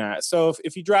better than that. So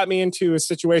if you drop me into a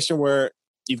situation where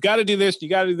you've got to do this, you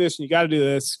got to do this, and you got to do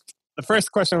this, the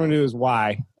first question I'm going to do is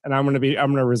why, and I'm going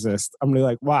to resist. I'm going to be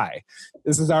like, why?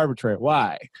 This is arbitrary.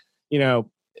 Why? You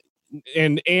know,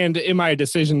 and am I a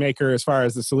decision maker as far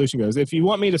as the solution goes? If you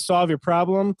want me to solve your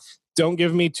problem, don't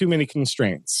give me too many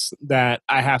constraints that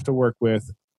I have to work with,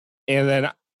 and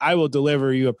then I will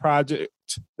deliver you a project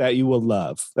that you will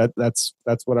love. That's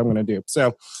what I'm going to do.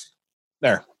 So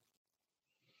there.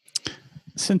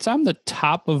 Since I'm the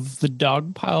top of the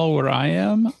dog pile where I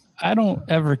am, I don't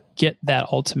ever get that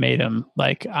ultimatum.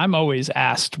 Like, I'm always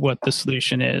asked what the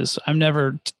solution is. I'm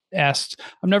never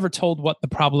told what the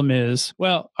problem is.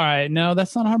 Well, all right, no,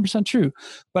 that's not 100% true.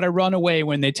 But I run away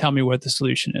when they tell me what the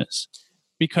solution is,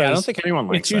 because I don't think anyone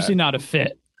likes it's usually not a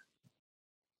fit.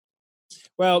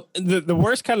 Well, the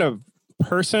worst kind of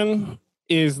person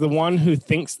is the one who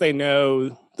thinks they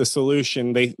know the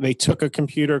solution. They took a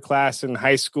computer class in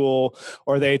high school,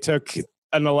 or they took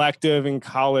an elective in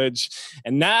college,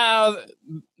 and now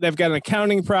they've got an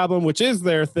accounting problem, which is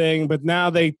their thing, but now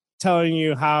they telling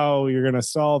you how you're going to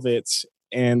solve it.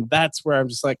 And that's where I'm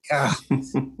just like, ah.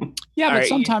 Yeah, but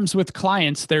sometimes with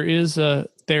clients, there is a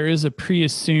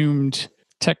pre-assumed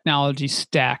technology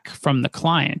stack from the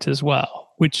client as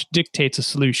well, which dictates a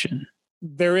solution.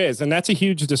 There is, and that's a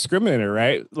huge discriminator,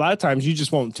 right? A lot of times you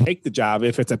just won't take the job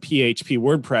if it's a PHP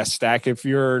WordPress stack, if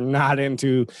you're not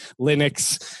into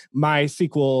Linux,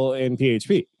 MySQL, and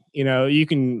PHP. You know, you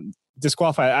can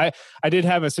disqualify. I did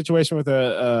have a situation with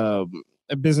a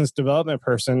business development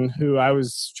person who I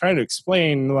was trying to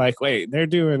explain, like, wait, they're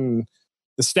doing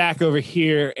the stack over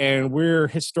here, and we're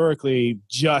historically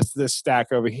just this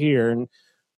stack over here. And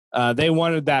they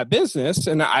wanted that business,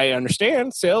 and I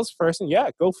understand, salesperson, yeah,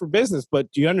 go for business, but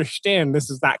do you understand this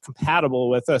is not compatible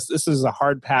with us? This is a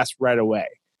hard pass right away.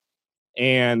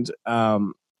 And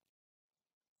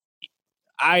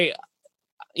I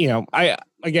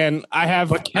have.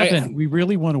 But Kevin, we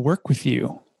really want to work with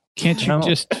you. Can't you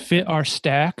just fit our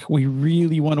stack? We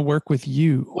really want to work with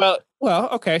you. Well,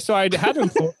 okay. So I had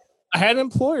an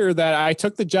employer that I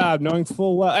took the job knowing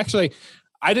full well. Actually,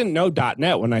 I didn't know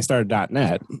 .NET when I started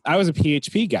 .NET. I was a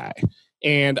PHP guy,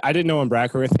 and I didn't know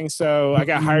Umbraco or anything. So I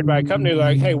got hired by a company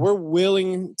like, hey, we're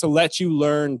willing to let you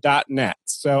learn .NET.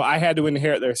 So I had to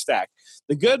inherit their stack.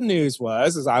 The good news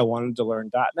is I wanted to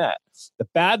learn .NET. The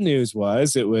bad news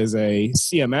was it was a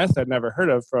CMS I'd never heard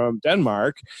of from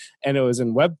Denmark, and it was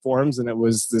in web forms, and it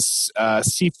was this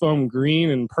seafoam green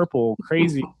and purple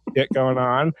crazy shit going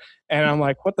on. And I'm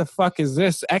like, what the fuck is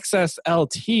this?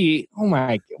 XSLT? Oh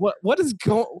my, what are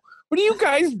you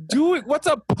guys doing? What's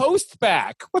a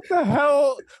postback? What the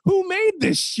hell? Who made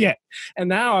this shit? And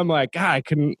now I'm like, God, I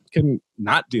can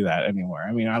not do that anymore.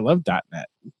 I mean, I love .NET,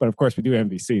 but of course we do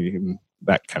MVC and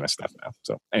that kind of stuff now.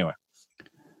 So anyway.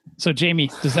 So Jamie,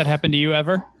 does that happen to you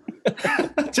ever?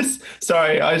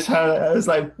 Sorry, I was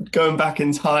like going back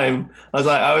in time.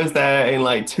 I was there in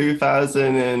like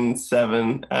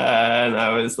 2007, and I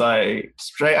was like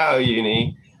straight out of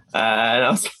uni, and I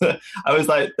was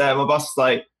like there. My boss was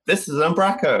like, "This is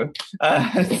Umbraco."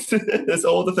 There's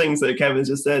all the things that Kevin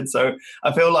just said. So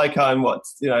I feel like I'm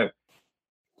 10,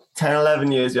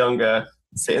 11 years younger,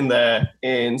 sitting there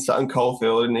in Sutton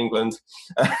Coldfield in England,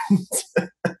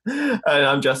 and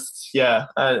I'm just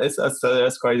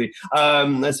that's crazy.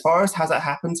 As far as has that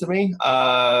happened to me,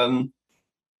 no,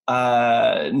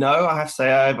 I have to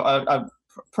say I'm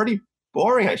pretty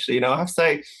boring actually. I have to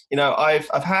say,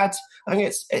 I've had. I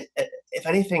think if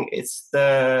anything, it's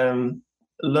the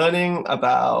learning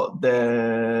about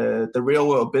the real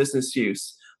world business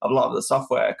use of a lot of the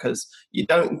software, because you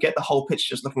don't get the whole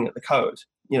picture just looking at the code.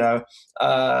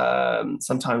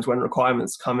 Sometimes when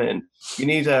requirements come in, you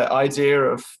need an idea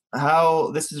of how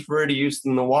this is really used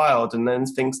in the wild, and then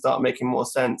things start making more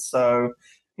sense. So,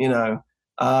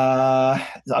 I've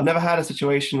never had a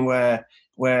situation where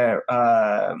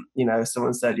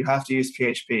someone said you have to use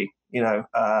PHP.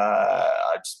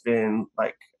 I've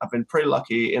been pretty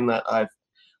lucky in that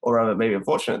or rather maybe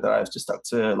unfortunate that I've just stuck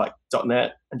to like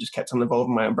 .NET and just kept on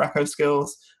evolving my Umbraco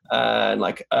skills, and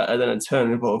then in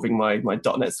turn evolving my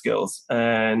 .NET skills.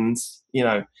 And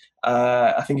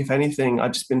I think if anything,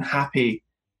 I've just been happy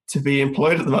to be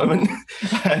employed at the moment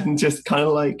and just kind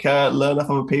of learn off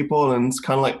other people and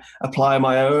kind of apply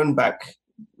my own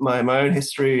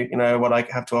history, what I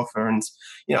have to offer. And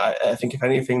I think if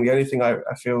anything, the only thing I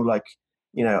feel like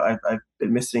I've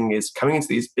been missing is coming into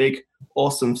these big,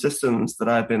 awesome systems that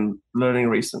I've been learning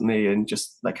recently, and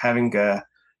just having a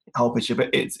whole picture. But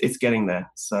it's getting there.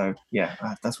 So yeah,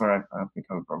 that's where I've been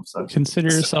coming from. So consider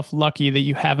yourself lucky that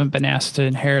you haven't been asked to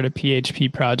inherit a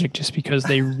PHP project just because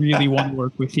they really want to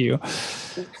work with you.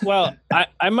 Well,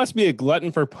 I must be a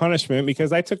glutton for punishment,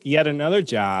 because I took yet another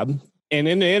job And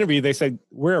in the interview, they said,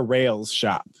 we're a Rails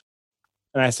shop.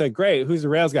 And I said, great. Who's the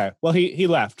Rails guy? Well, he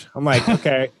left. I'm like,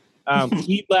 okay.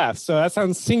 He left. So that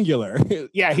sounds singular.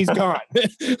 Yeah, he's gone.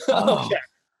 Okay.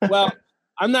 Well,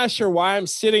 I'm not sure why I'm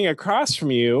sitting across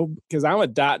from you because I'm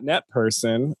a .NET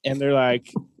person. And they're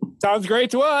like, sounds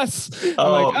great to us.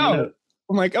 I'm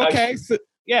like, okay.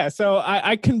 So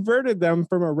I converted them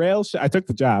from a Rails shop. I took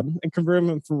the job and converted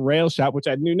them from Rails shop, which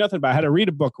I knew nothing about. I had to read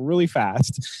a book really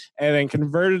fast and then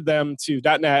converted them to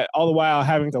 .NET, all the while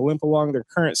having to limp along their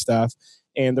current stuff.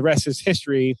 And the rest is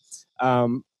history.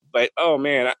 But, oh,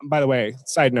 man, by the way,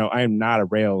 side note, I am not a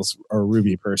Rails or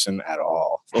Ruby person at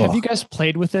all. Have you guys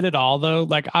played with it at all, though?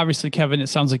 Like, obviously, Kevin, it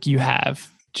sounds like you have.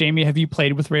 Jamie, have you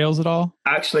played with Rails at all?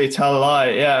 Actually, tell a lie.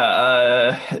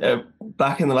 Yeah.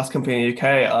 Back in the last company in the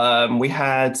UK, we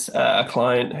had a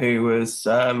client who was,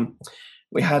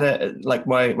 we had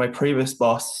my previous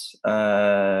boss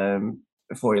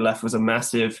before he left was a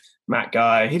massive Mac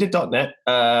guy. He did .NET,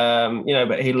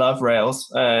 but he loved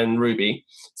Rails and Ruby.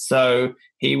 So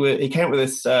he came up with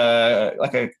this a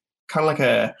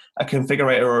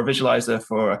configurator or a visualizer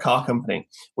for a car company,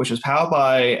 which was powered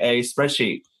by a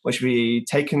spreadsheet, which would be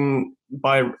taken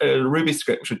by a Ruby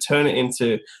script, which would turn it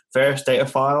into various data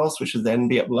files, which would then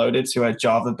be uploaded to a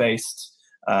Java-based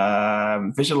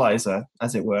visualizer,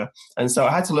 as it were. And so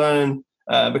I had to learn,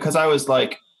 because I was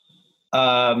like,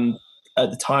 at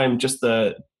the time, just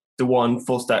the one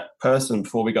full stack person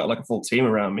before we got like a full team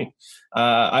around me.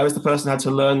 I was the person who had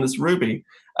to learn this Ruby.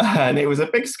 And it was a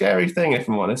big, scary thing, if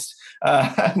I'm honest.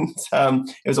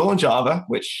 It was all in Java,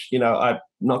 which, I've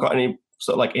not got any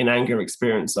sort of like in anger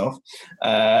experience of.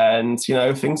 And,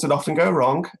 things would often go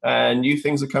wrong and new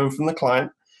things would come from the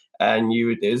client. And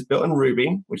it was built in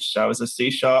Ruby, which I was a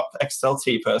C#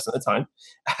 XLT person at the time.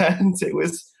 And it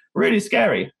was really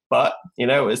scary. But,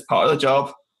 it was part of the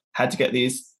job. Had to get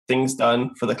these things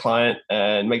done for the client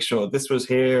and make sure this was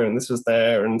here and this was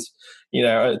there. And,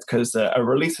 because a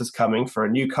release is coming for a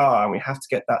new car and we have to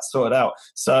get that sorted out.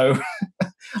 So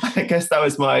I guess that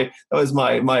was my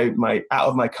out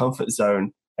of my comfort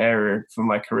zone area for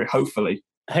my career, hopefully.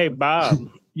 Hey, Bob.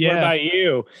 Yeah. What about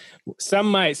you? Some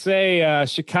might say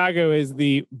Chicago is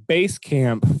the base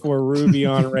camp for Ruby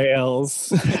on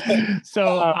Rails.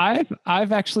 So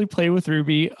I've actually played with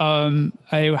Ruby.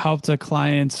 I helped a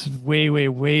client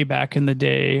way back in the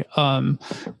day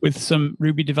with some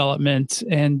Ruby development,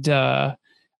 and I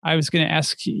was going to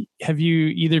ask, have you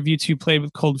either of you two played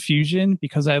with Cold Fusion?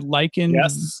 Because I likened.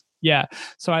 Yes. Yeah.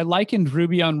 So I likened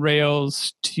Ruby on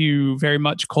Rails to very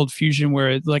much Cold Fusion, where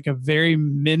it's like a very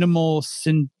minimal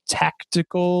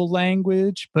syntactical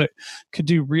language, but could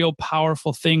do real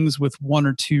powerful things with one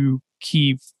or two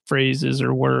key phrases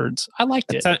or words. I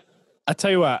liked it. I'll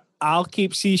tell you what, I'll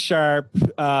keep C#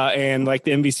 and like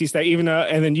the MVC stack, even though,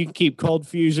 and then you can keep Cold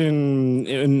Fusion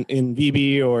in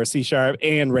VB or C#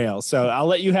 and Rails. So I'll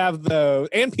let you have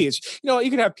and PHP. You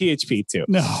can have PHP too.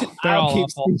 No, I'll keep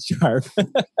C#.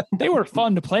 They were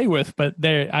fun to play with, but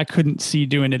I couldn't see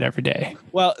doing it every day.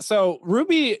 Well, so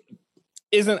Ruby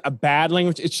isn't a bad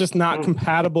language. It's just not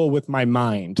compatible with my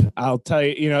mind. I'll tell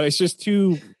you, it's just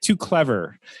too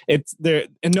clever. It's there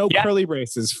and no curly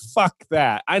braces. Fuck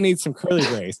that. I need some curly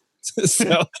braces.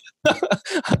 So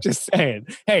I'm just saying,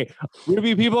 hey,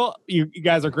 Ruby people, you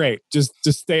guys are great. Just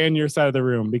stay on your side of the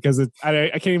room because I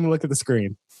can't even look at the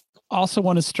screen. Also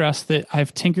want to stress that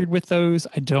I've tinkered with those.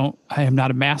 I am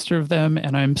not a master of them,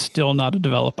 and I'm still not a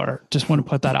developer. Just want to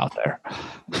put that out there.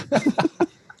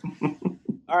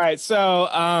 All right,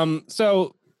 so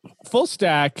full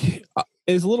stack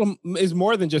is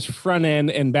more than just front end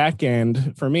and back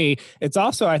end for me. It's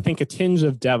also, I think, a tinge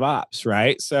of DevOps,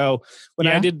 right? So when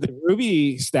I did the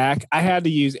Ruby stack, I had to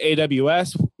use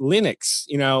AWS, Linux.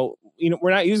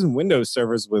 We're not using Windows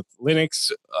servers with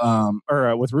Linux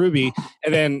or with Ruby,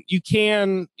 and then you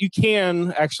can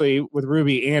actually with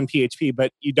Ruby and PHP,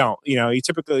 but you don't. You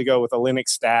typically go with a Linux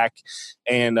stack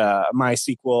and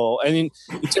MySQL, and then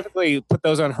you typically put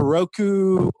those on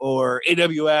Heroku or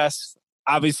AWS.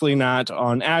 Obviously not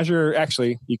on Azure.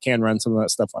 Actually, you can run some of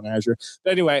that stuff on Azure. But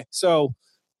anyway, so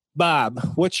Bob,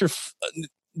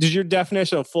 does your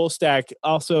definition of full stack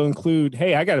also include,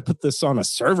 hey, I got to put this on a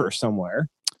server somewhere?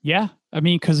 Yeah. I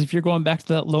mean, because if you're going back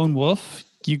to that lone wolf,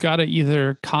 you got to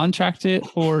either contract it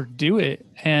or do it.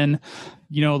 And,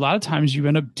 a lot of times you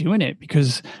end up doing it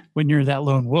because when you're that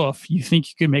lone wolf, you think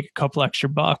you can make a couple extra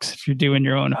bucks if you're doing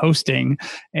your own hosting.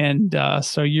 And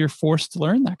so you're forced to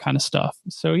learn that kind of stuff.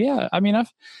 So, yeah, I mean,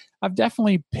 I've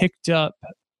definitely picked up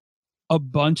a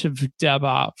bunch of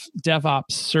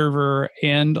DevOps server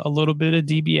and a little bit of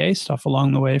DBA stuff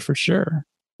along the way for sure.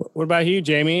 What about you,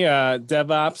 Jamie?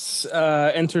 DevOps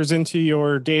enters into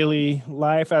your daily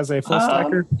life as a full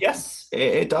stacker? Yes,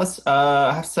 it does.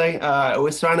 I have to say,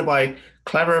 we're surrounded by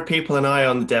cleverer people than I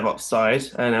on the DevOps side,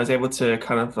 and I was able to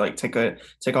kind of like take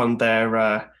on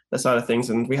their side of things.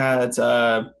 And we had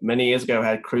many years ago, we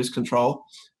had Cruise Control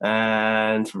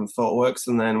and from ThoughtWorks,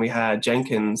 and then we had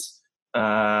Jenkins for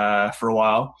a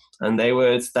while, and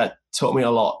that taught me a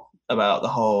lot about the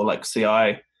whole like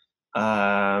CI,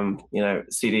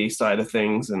 CD side of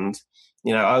things. And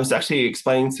I was actually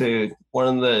explaining to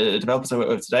one of the developers I work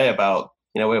with today about,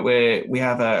 we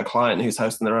have a client who's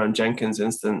hosting their own Jenkins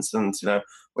instance, and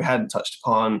we hadn't touched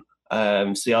upon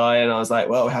CI, and I was like,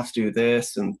 well, we have to do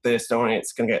this and this. Don't worry,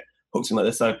 it's going to get hooked in like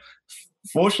this. So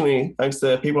fortunately, thanks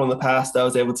to people in the past, I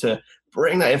was able to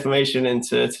bring that information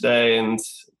into today and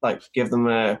like give them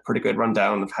a pretty good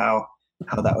rundown of how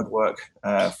that would work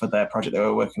for their project they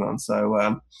were working on.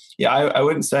 So I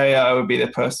wouldn't say I would be the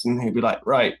person who'd be like,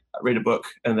 right, read a book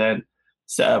and then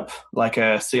set up like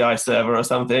a CI server or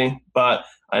something. But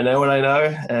I know what I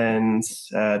know, and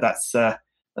that's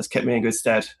kept me in good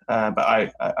stead. But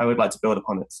I would like to build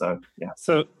upon it. So yeah.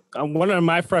 So one of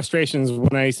my frustrations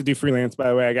when I used to do freelance, by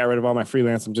the way, I got rid of all my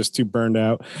freelance. I'm just too burned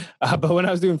out. But when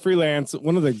I was doing freelance,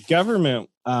 one of the government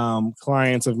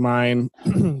clients of mine,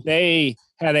 they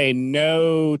had a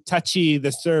no touchy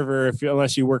the server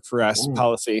unless you work for us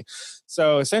policy.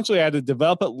 So essentially I had to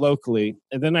develop it locally,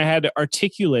 and then I had to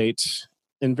articulate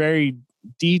in very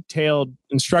detailed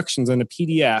instructions in a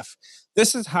PDF.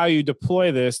 This is how you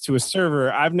deploy this to a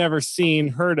server I've never seen,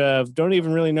 heard of, don't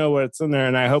even really know what's in there,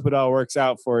 and I hope it all works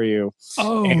out for you.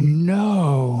 No.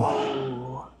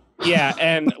 Yeah,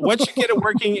 and once you get it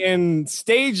working in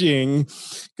staging,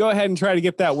 go ahead and try to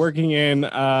get that working in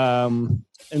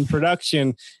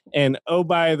production. And oh,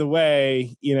 by the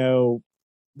way,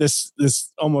 this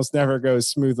almost never goes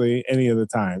smoothly any of the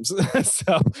times.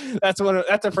 So that's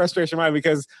a frustration of mine,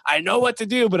 because I know what to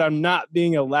do, but I'm not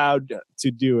being allowed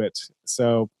to do it.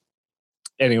 So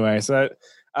anyway, so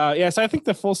I think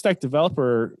the full stack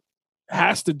developer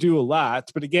has to do a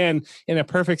lot. But again, in a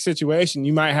perfect situation,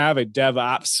 you might have a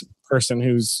DevOps person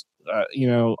who's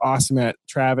awesome at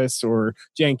Travis or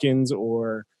Jenkins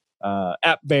or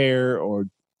AppBear or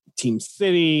Team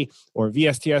City or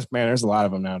VSTS. Man, there's a lot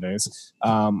of them nowadays.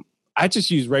 I just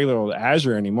use regular old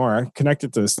Azure anymore. I connect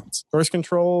it to source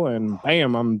control and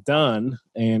bam, I'm done.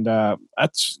 And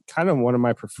that's kind of one of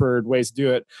my preferred ways to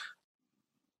do it.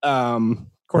 Of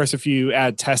course, if you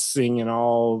add testing and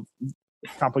all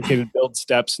complicated build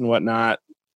steps and whatnot,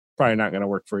 probably not going to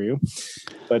work for you.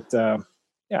 But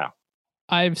yeah.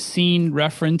 I've seen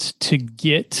reference to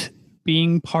Git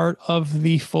being part of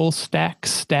the full stack.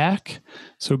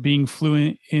 So being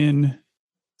fluent in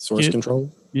source Git.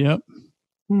 Control. Yep.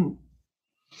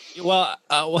 Well,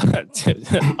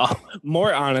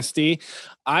 more honesty,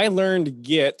 I learned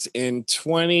Git in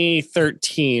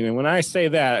 2013. And when I say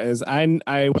that is I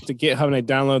went to GitHub and I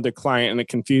downloaded the client and it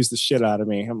confused the shit out of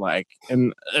me. I'm like,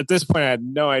 and at this point I had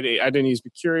no idea. I didn't use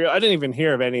Mercurial. I didn't even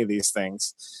hear of any of these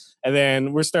things. And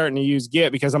then we're starting to use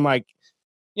Git because I'm like,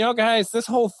 guys, this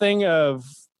whole thing of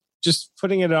just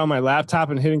putting it on my laptop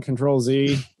and hitting Control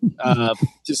Z,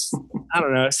 just, I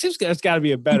don't know. It seems there's got to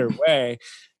be a better way.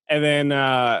 And then,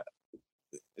 I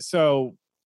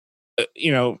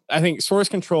think source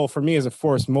control for me is a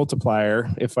force multiplier.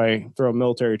 If I throw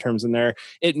military terms in there,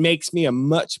 it makes me a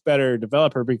much better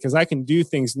developer because I can do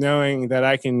things knowing that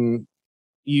I can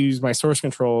use my source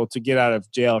control to get out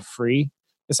of jail free,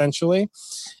 essentially.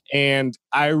 And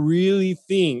I really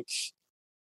think,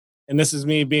 and this is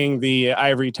me being the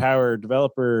ivory tower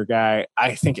developer guy,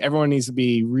 I think everyone needs to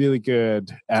be really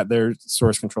good at their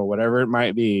source control, whatever it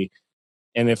might be.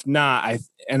 And if not,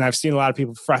 I've seen a lot of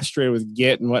people frustrated with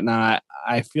Git and whatnot.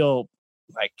 I feel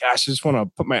like, gosh, I just want to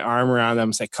put my arm around them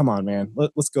and say, come on, man,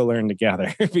 let's go learn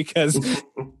together. Because,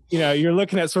 you're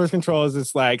looking at source control as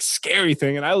this like scary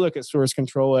thing. And I look at source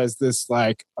control as this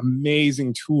like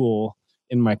amazing tool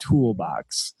in my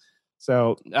toolbox.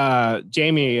 So,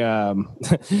 Jamie,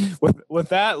 with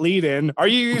that lead in, are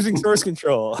you using source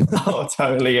control? Oh,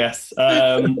 totally, yes.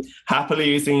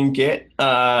 Happily using Git.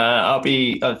 I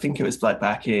think it was like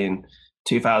back in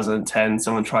 2010,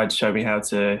 someone tried to show me how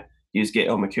to use Git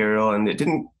or Mercurial, and it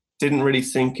didn't really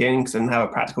sink in because I didn't have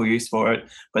a practical use for it.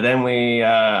 But then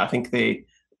I think the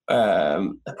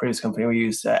previous company, we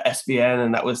used SVN,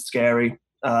 and that was scary.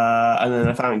 And then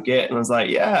I found Git and I was like,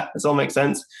 yeah, this all makes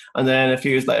sense. And then a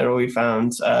few years later, we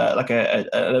found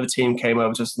another team came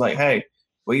over just like, hey,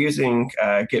 we're using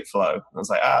Git flow. And I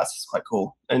was like, this is quite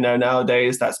cool. And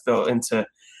nowadays that's built into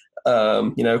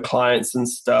clients and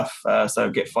stuff. So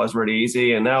Git flow is really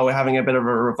easy. And now we're having a bit of a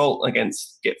revolt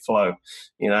against Git flow,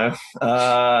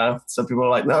 some people are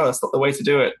like, no, that's not the way to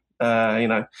do it.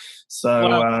 So,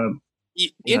 well,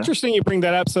 interesting you bring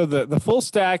that up. So the full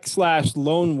stack /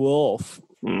 lone wolf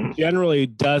generally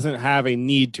doesn't have a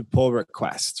need to pull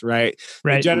requests, right?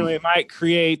 Right. Generally, it might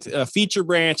create a feature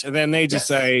branch, and then they just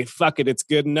say, fuck it, it's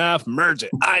good enough, merge it.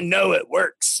 I know it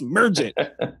works, merge it.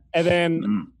 And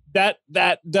then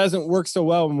that doesn't work so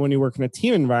well when you work in a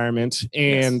team environment.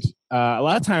 And a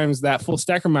lot of times that full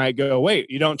stacker might go, wait,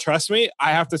 you don't trust me?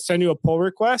 I have to send you a pull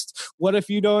request? What if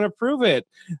you don't approve it?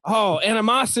 Oh,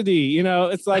 animosity.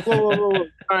 It's like, whoa,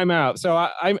 time out. So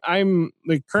I'm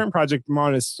the current project I'm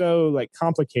on is so like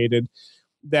complicated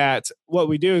that what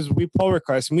we do is we pull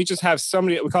requests and we just have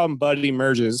somebody, we call them buddy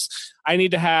merges. I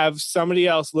need to have somebody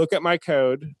else look at my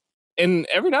code. And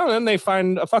every now and then they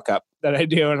find a fuck up that I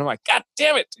do. And I'm like, God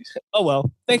damn it. Oh,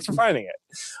 well, thanks for finding it.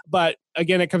 But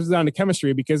again, it comes down to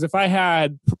chemistry, because if I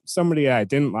had somebody I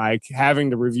didn't like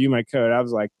having to review my code, I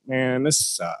was like, man, this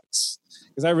sucks.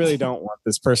 Because I really don't want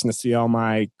this person to see all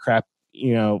my crap,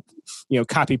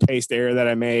 copy paste error that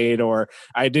I made, or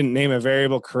I didn't name a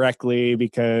variable correctly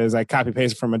because I copy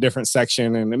pasted from a different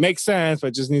section and it makes sense, but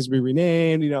it just needs to be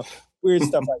renamed, weird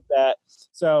stuff like that.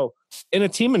 So in a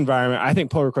team environment, I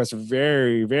think pull requests are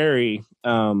very, very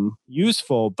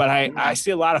useful. But I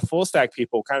see a lot of full stack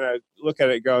people kind of look at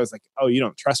it and go, it's like, oh, you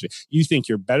don't trust me. You think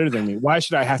you're better than me. Why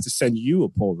should I have to send you a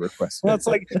pull request? Well, it's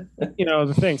like,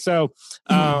 the thing. So,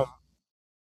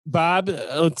 Bob,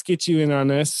 let's get you in on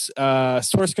this.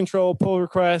 Source control pull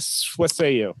requests. What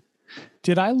say you?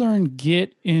 Did I learn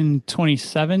Git in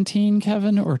 2017,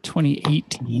 Kevin, or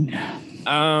 2018?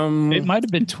 It might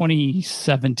have been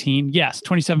 2017. Yes,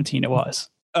 2017 it was.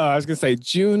 I was going to say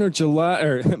June or July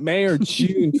or May or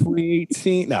June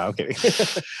 2018. No, okay.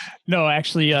 No,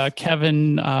 actually,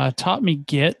 Kevin taught me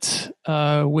Git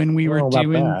when we were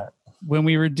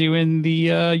doing the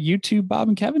YouTube Bob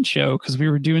and Kevin show, because we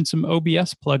were doing some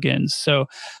OBS plugins. So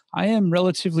I am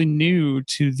relatively new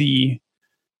to the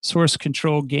source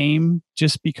control game,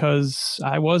 just because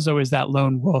I was always that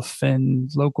lone wolf and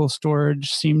local storage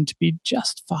seemed to be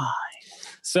just fine.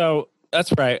 So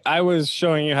that's right. I was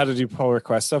showing you how to do pull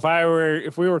requests. So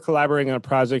if we were collaborating on a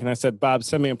project and I said, Bob,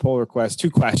 send me a pull request,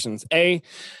 2 questions. A,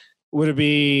 would it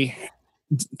be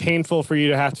painful for you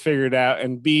to have to figure it out?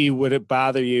 And B, would it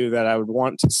bother you that I would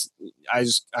want to,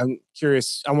 I'm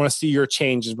curious. I want to see your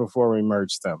changes before we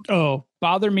merge them. Oh,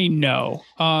 bother me? No.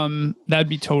 That'd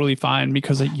be totally fine,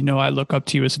 because I look up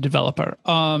to you as a developer.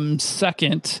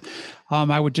 Second,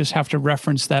 I would just have to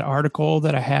reference that article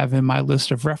that I have in my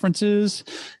list of references,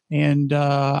 and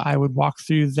I would walk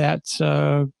through that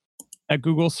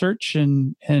Google search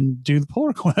and do the pull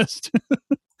request.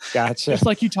 Gotcha. Just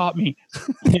like you taught me.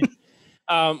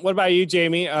 What about you,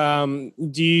 Jamie?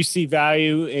 Do you see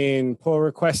value in pull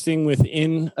requesting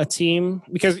within a team?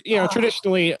 Because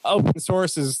traditionally, open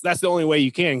source that's the only way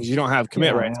you can, because you don't have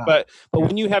commit rights. Yeah. But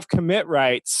when you have commit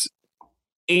rights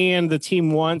and the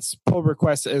team wants pull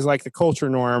requests as like the culture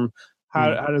norm,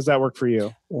 how does that work for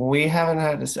you? We haven't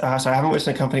had this. So I haven't worked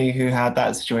in a company who had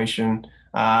that situation.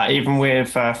 Even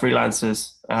with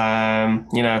freelancers,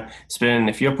 it's been,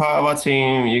 if you're part of our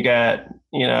team, you get,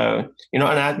 you're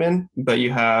not an admin, but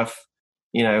you have,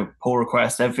 pull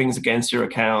requests, everything's against your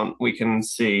account. We can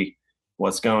see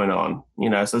what's going on,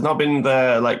 so it's not been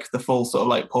the full sort of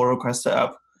like pull request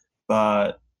setup,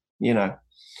 but,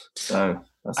 so.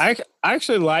 I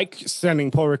actually like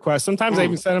sending pull requests. Sometimes I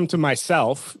even send them to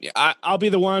myself. I'll be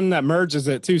the one that merges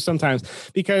it too sometimes,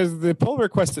 because the pull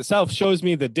request itself shows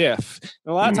me the diff.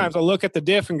 And a lot of times I'll look at the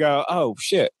diff and go, oh,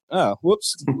 shit. Oh,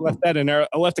 whoops. Left that in there.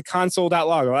 I left the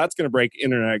console.log. Well, that's going to break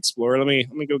Internet Explorer. Let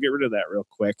me go get rid of that real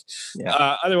quick.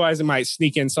 Yeah. Otherwise, it might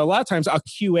sneak in. So a lot of times I'll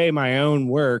QA my own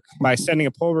work by sending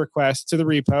a pull request to the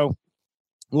repo,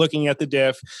 looking at the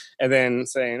diff, and then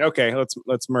saying, okay,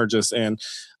 let's merge this in.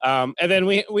 And then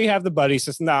we have the buddy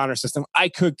system, the honor system. I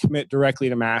could commit directly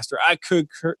to master. I could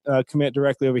commit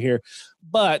directly over here.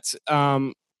 But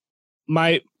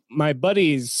my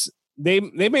buddies, they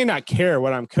may not care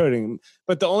what I'm coding,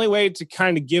 but the only way to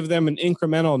kind of give them an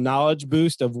incremental knowledge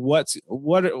boost of what's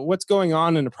going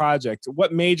on in the project,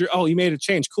 you made a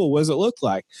change, cool, what does it look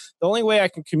like? The only way I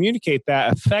can communicate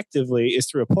that effectively is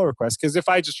through a pull request. Because if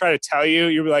I just try to tell you,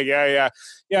 you'll be like, yeah,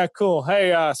 cool.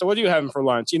 Hey, so what are you having for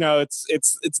lunch?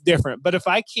 It's different. But if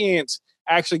I can't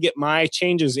actually get my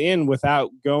changes in without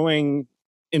going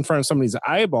in front of somebody's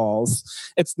eyeballs,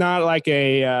 it's not like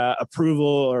a approval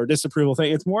or disapproval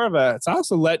thing. It's more of it's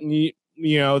also letting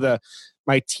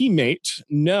my teammate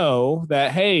know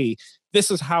that, hey,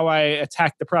 this is how I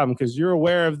attack the problem, because you're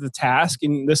aware of the task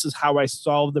and this is how I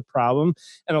solve the problem.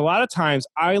 And a lot of times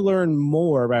I learn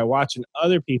more by watching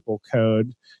other people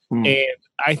code. And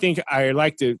I think I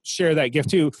like to share that gift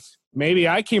too. Maybe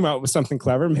I came out with something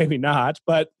clever, maybe not,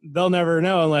 but they'll never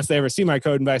know unless they ever see my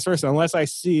code, and vice versa. Unless I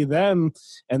see them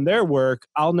and their work,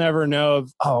 I'll never know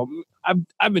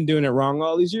I've been doing it wrong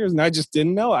all these years and I just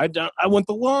didn't know. I went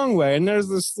the long way and there's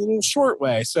this little short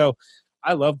way. So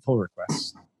I love pull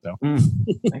requests.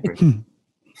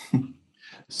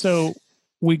 So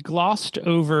we glossed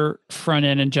over front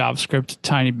end and JavaScript a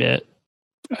tiny bit.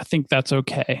 I think that's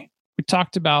okay. We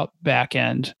talked about back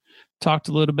end, talked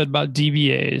a little bit about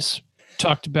DBAs,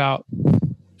 talked about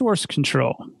source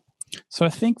control. So I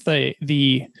think the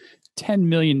 $10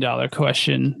 million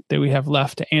question that we have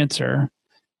left to answer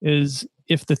is,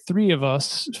 if the three of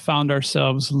us found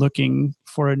ourselves looking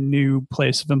for a new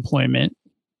place of employment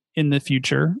in the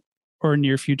future, or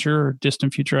near future, or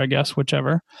distant future, I guess,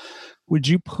 whichever, would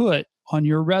you put on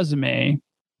your resume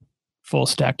full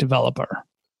stack developer?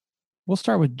 We'll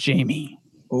start with Jamie.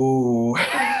 Ooh.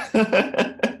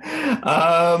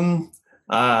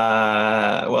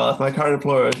 Well, if my current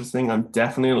employer is listening, I'm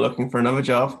definitely looking for another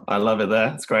job. I love it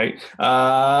there. It's great.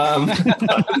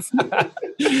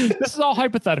 This is all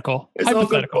hypothetical. It's all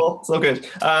good.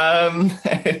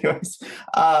 Anyways,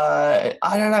 I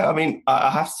don't know. I mean,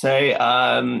 I have to say,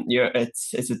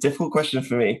 it's a difficult question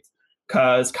for me,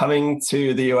 because coming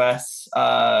to the US,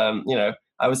 I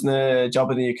was in a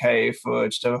job in the UK for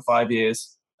just over 5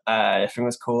 years. Everything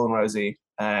was cool and rosy,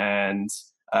 and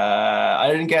I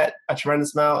didn't get a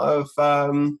tremendous amount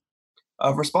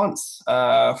of response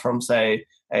from, say,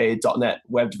 a .NET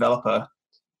web developer.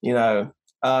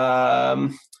 I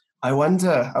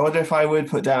wonder if I would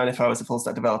put down, if I was a full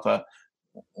stack developer,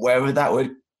 whether that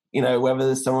would,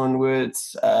 whether someone would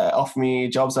offer me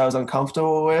jobs I was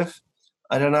uncomfortable with.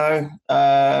 I don't know.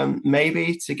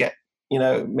 Maybe to get,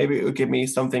 maybe it would give me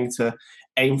something to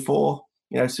aim for,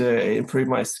 to improve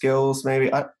my skills. Maybe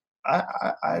I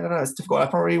don't know. It's difficult. I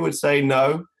probably would say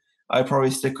no. I'd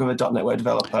probably stick with a .NET web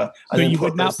developer. So you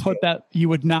would not put that. You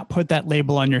would not put that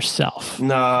label on yourself.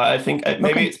 No, I think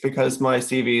maybe it's because my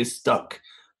CV is stuck,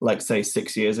 like, say, 7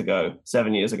 years ago,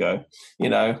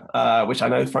 which I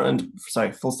know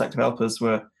full stack developers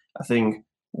were a thing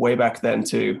way back then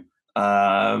too.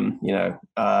 But no,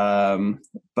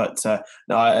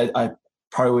 I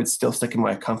probably would still stick in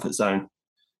my comfort zone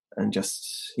and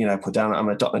just, put down that I'm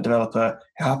a .NET developer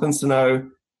who happens to know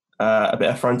a bit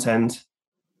of front end,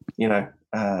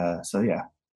 so yeah.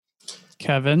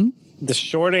 Kevin? The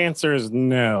short answer is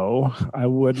no, I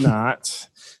would not.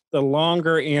 The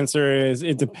longer answer is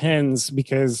it depends,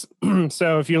 because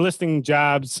so if you're listing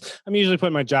jobs, I'm usually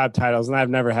putting my job titles, and I've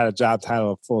never had a job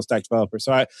title of full stack developer.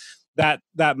 So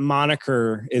that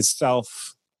moniker is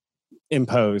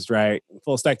self-imposed, right?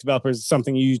 Full stack developer is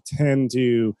something you tend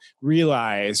to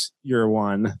realize you're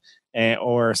one,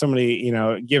 or somebody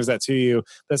gives that to you.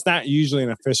 That's not usually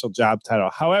an official job title.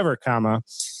 However,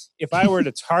 if I were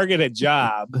to target a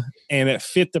job and it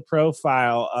fit the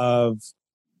profile of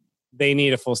they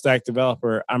need a full stack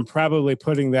developer, I'm probably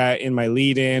putting that in my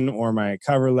lead in or my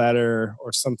cover letter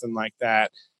or something like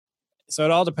that. So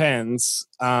it all depends.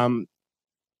 But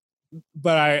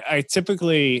I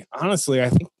typically, honestly, I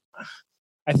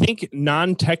think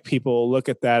non-tech people look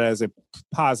at that as a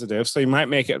positive. So you might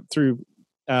make it through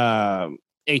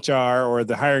HR or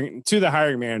the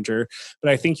hiring manager,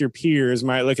 but I think your peers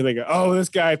might look at it and go, oh, this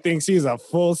guy thinks he's a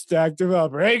full stack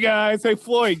developer. Hey guys, hey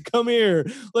Floyd, come here.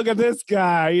 Look at this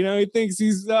guy. He thinks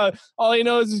he's all he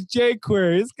knows is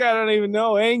jQuery. This guy don't even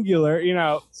know Angular.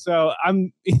 So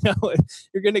I'm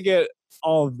you're gonna get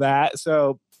all of that.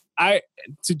 So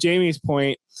to Jamie's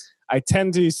point, I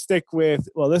tend to stick with,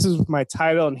 well, this is my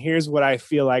title, and here's what I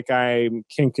feel like I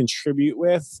can contribute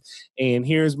with, and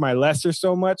here's my lesser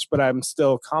so much, but I'm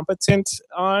still competent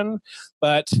on.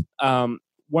 But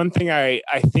one thing I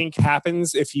think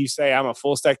happens if you say I'm a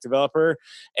full stack developer,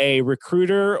 a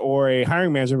recruiter or a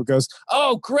hiring manager goes,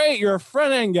 oh, great, you're a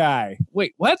front end guy.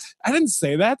 Wait, what? I didn't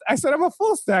say that. I said I'm a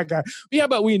full stack guy. Yeah,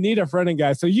 but we need a front end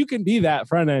guy, so you can be that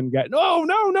front end guy. No.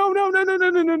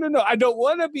 I don't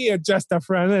want to be just a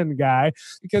front end guy,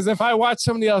 because if I watch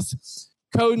somebody else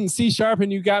code in C#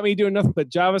 and you got me doing nothing but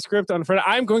JavaScript on front,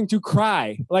 I'm going to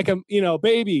cry like a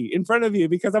baby in front of you,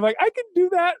 because I'm like, I can do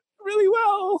that really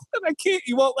well, and I can't.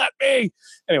 You won't let me.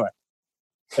 Anyway,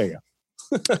 there you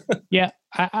go. Yeah,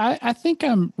 I think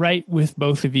I'm right with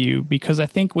both of you, because I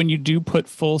think when you do put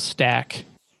full stack,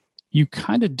 you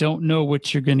kind of don't know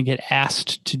what you're going to get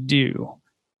asked to do.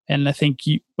 And I think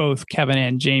both Kevin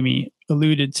and Jamie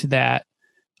alluded to that.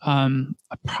 I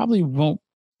probably won't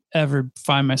ever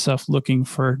find myself looking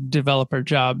for developer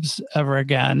jobs ever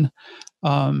again.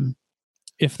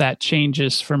 If that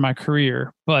changes for my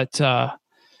career. But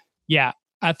yeah,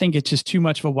 I think it's just too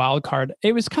much of a wild card.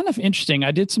 It was kind of interesting. I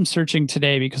did some searching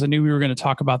today because I knew we were going to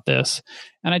talk about this.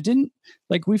 And I didn't,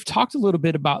 like, we've talked a little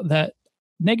bit about that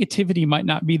negativity might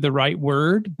not be the right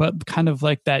word, but kind of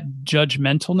like that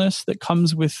judgmentalness that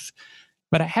comes with,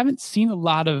 but I haven't seen a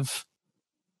lot of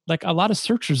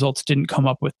search results didn't come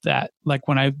up with that. Like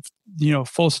when I,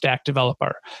 full stack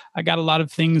developer, I got a lot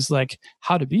of things like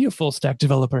how to be a full stack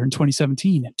developer in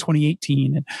 2017 and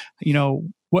 2018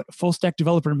 and, what full stack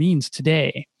developer means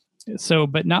today. So,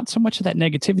 but not so much of that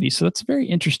negativity. So that's very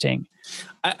interesting.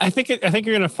 I think you're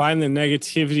going to find the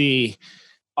negativity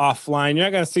offline. You're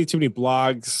not going to see too many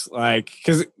blogs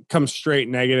because it comes straight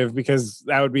negative, because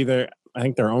that would be their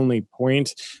only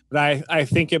point. But I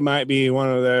think it might be one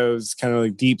of those kind of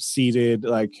like deep seated,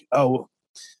 like, oh,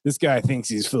 this guy thinks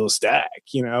he's full stack,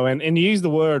 and you use the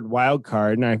word wild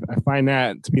card. And I find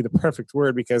that to be the perfect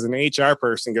word, because an HR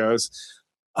person goes,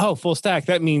 oh, full stack,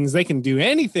 that means they can do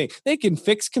anything. They can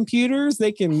fix computers.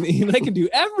 They can do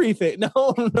everything.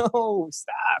 No,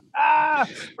 stop.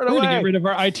 We're going to get rid of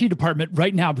our IT department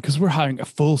right now because we're hiring a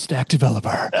full stack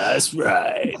developer. That's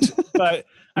right. But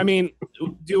I mean,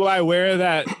 do I wear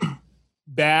that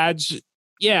badge?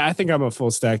 Yeah, I think I'm a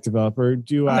full stack developer.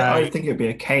 I think it'd be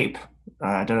a cape.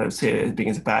 I don't see it as being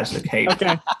as a badge, the cape.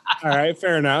 Okay. All right.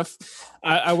 Fair enough.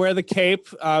 I wear the cape.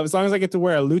 As long as I get to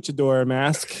wear a luchador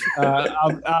mask,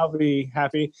 I'll be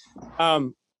happy. I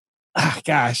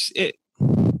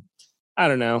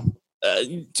don't know.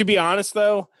 To be honest,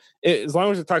 though, as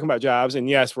long as we're talking about jobs, and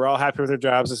yes, we're all happy with our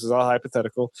jobs. This is all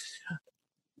hypothetical.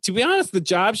 To be honest, the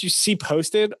jobs you see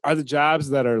posted are the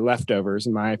jobs that are leftovers,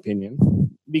 in my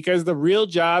opinion, because the real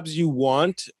jobs you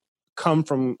want come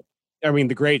from,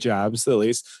 the great jobs, at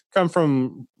least, come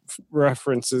from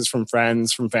references from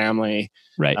friends, from family.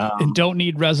 Right. And don't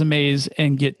need resumes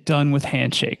and get done with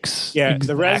handshakes. Yeah. Exactly.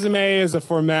 The resume is a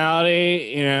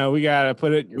formality. We got to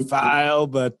put it in your file.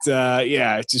 But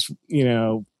it's just,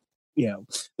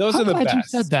 those are the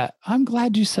best. I'm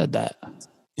glad you said that.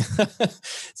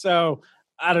 So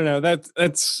I don't know.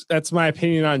 That's my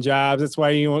opinion on jobs. That's why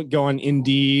you won't go on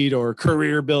Indeed or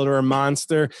Career Builder or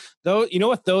Monster. Though, you know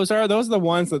what those are? Those are the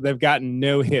ones that they've gotten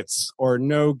no hits or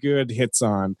no good hits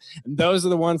on. And those are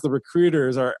the ones the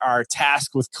recruiters are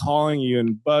tasked with calling you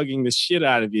and bugging the shit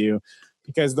out of you,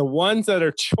 because the ones that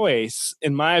are choice,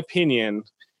 in my opinion,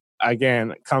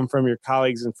 again, come from your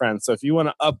colleagues and friends. So if you want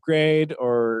to upgrade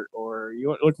or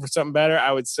you're looking for something better,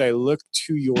 I would say look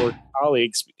to your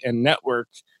colleagues and network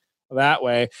that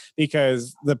way,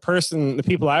 because the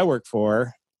people I work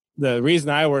for, the reason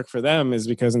I work for them is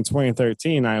because in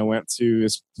 2013 I went to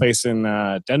this place in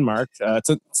Denmark. It's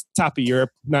top of Europe.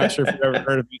 Not sure if you've ever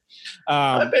heard of it.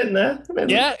 I've been there.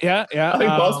 Yeah. I think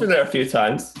Bob's been there a few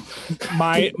times.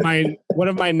 My one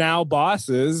of my now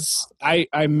bosses,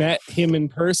 I met him in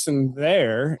person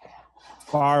there,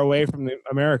 far away from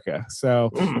America.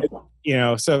 So.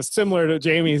 So similar to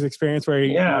Jamie's experience where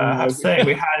I have to say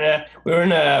we were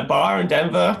in a bar in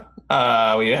Denver.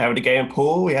 We had a game of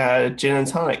pool. We had gin and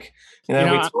tonic. We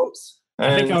talked.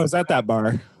 I think I was at that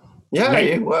bar. Yeah,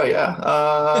 you were.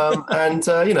 Yeah.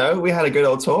 And we had a good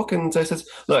old talk. And I said,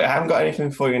 "Look, I haven't got anything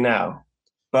for you now,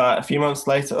 but a few months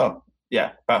later,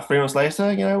 about 3 months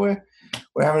later,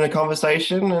 we're having a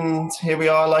conversation, and here we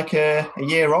are, like a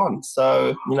year on.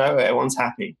 So everyone's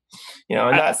happy."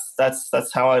 And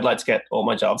that's how I'd like to get all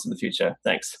my jobs in the future.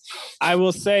 Thanks. I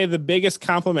will say the biggest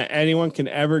compliment anyone can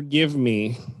ever give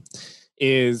me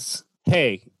is,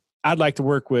 hey, I'd like to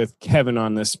work with Kevin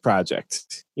on this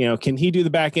project. Can he do the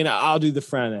back end? I'll do the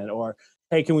front end. Or,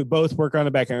 hey, can we both work on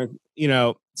the back end?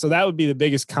 So that would be the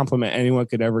biggest compliment anyone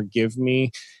could ever give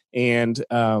me. And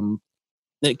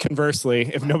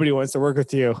conversely, if nobody wants to work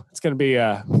with you, it's going to be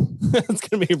it's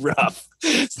going to be rough.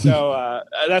 So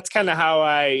that's kind of how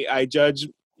I judge,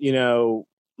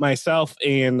 myself,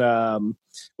 and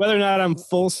whether or not I'm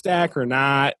full stack or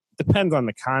not depends on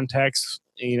the context.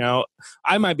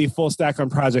 I might be full stack on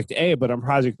project A, but on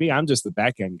project B, I'm just the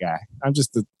back end guy. I'm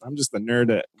just the nerd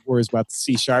that worries about the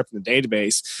C# and the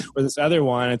database. Or this other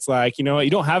one, it's like, you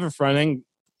don't have a front end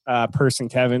person,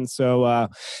 Kevin, so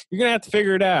you're gonna have to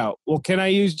figure it out. Well, can I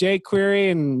use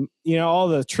jQuery and all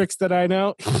the tricks that I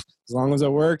know? As long as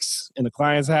it works and the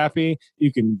client's happy,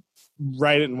 you can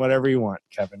write it in whatever you want,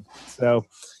 Kevin. So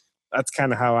that's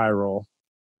kind of how I roll.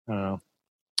 I don't know.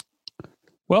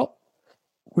 Well,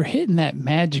 we're hitting that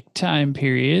magic time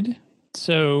period,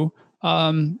 so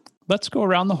let's go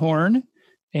around the horn,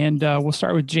 and we'll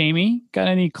start with Jamie. Got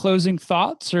any closing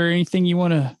thoughts or anything you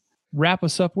want to wrap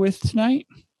us up with tonight?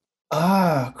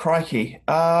 Crikey.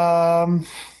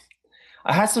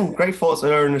 I had some great thoughts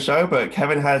earlier in the show, but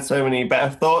Kevin had so many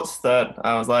better thoughts that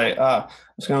I was like, I'm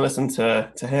just going to listen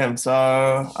to him. So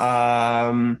I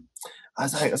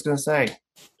was going to say,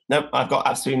 nope, I've got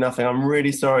absolutely nothing. I'm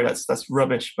really sorry. That's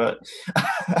rubbish, but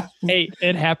hey,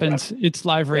 it happens. It's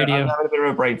live radio. I'm having a bit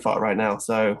of a brain fart right now.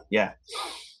 So yeah.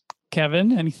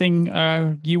 Kevin, anything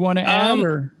you want to add?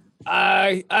 Or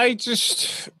I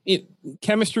just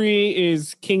chemistry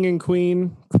is king and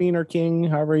queen or king,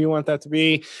 however you want that to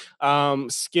be.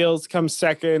 Skills come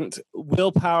second.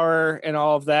 Willpower and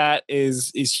all of that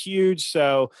is huge.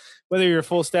 So whether you're a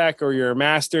full stack or you're a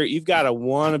master, you got to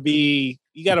want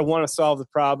to solve the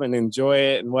problem and enjoy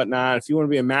it and whatnot. If you want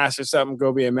to be a master of something,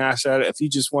 go be a master at it. If you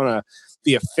just want to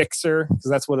be a fixer,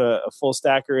 because that's what a full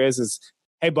stacker is,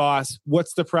 hey boss,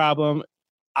 what's the problem?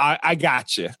 I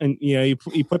got you. And, you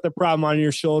put the problem on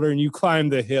your shoulder and you climb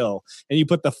the hill and you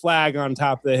put the flag on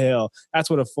top of the hill. That's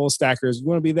what a full stacker is. You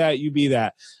want to be that, you be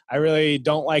that. I really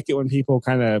don't like it when people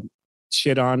kind of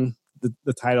shit on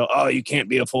the title. Oh, you can't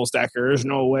be a full stacker. There's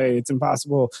no way. It's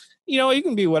impossible. You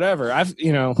can be whatever.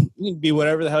 You can be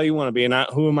whatever the hell you want to be. And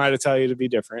who am I to tell you to be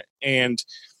different? And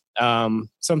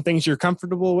some things you're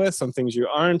comfortable with, some things you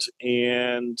aren't.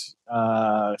 And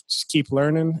just keep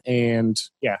learning. And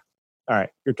yeah. All right,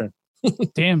 your turn.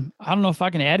 Damn, I don't know if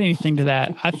I can add anything to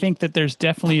that. I think that there's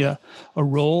definitely a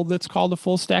role that's called a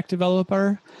full stack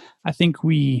developer. I think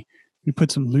we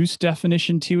put some loose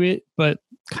definition to it, but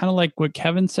kind of like what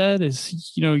Kevin said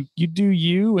is, you do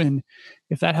you, and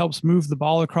if that helps move the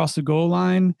ball across the goal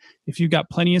line, if you've got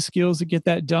plenty of skills to get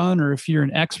that done, or if you're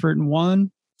an expert in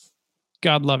one,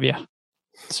 God love you.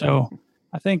 So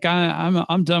I think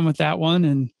I'm done with that one,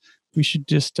 and we should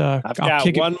just I've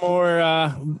got one more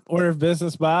order of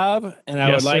business, Bob, and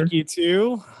I would like you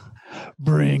to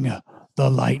bring the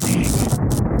lightning.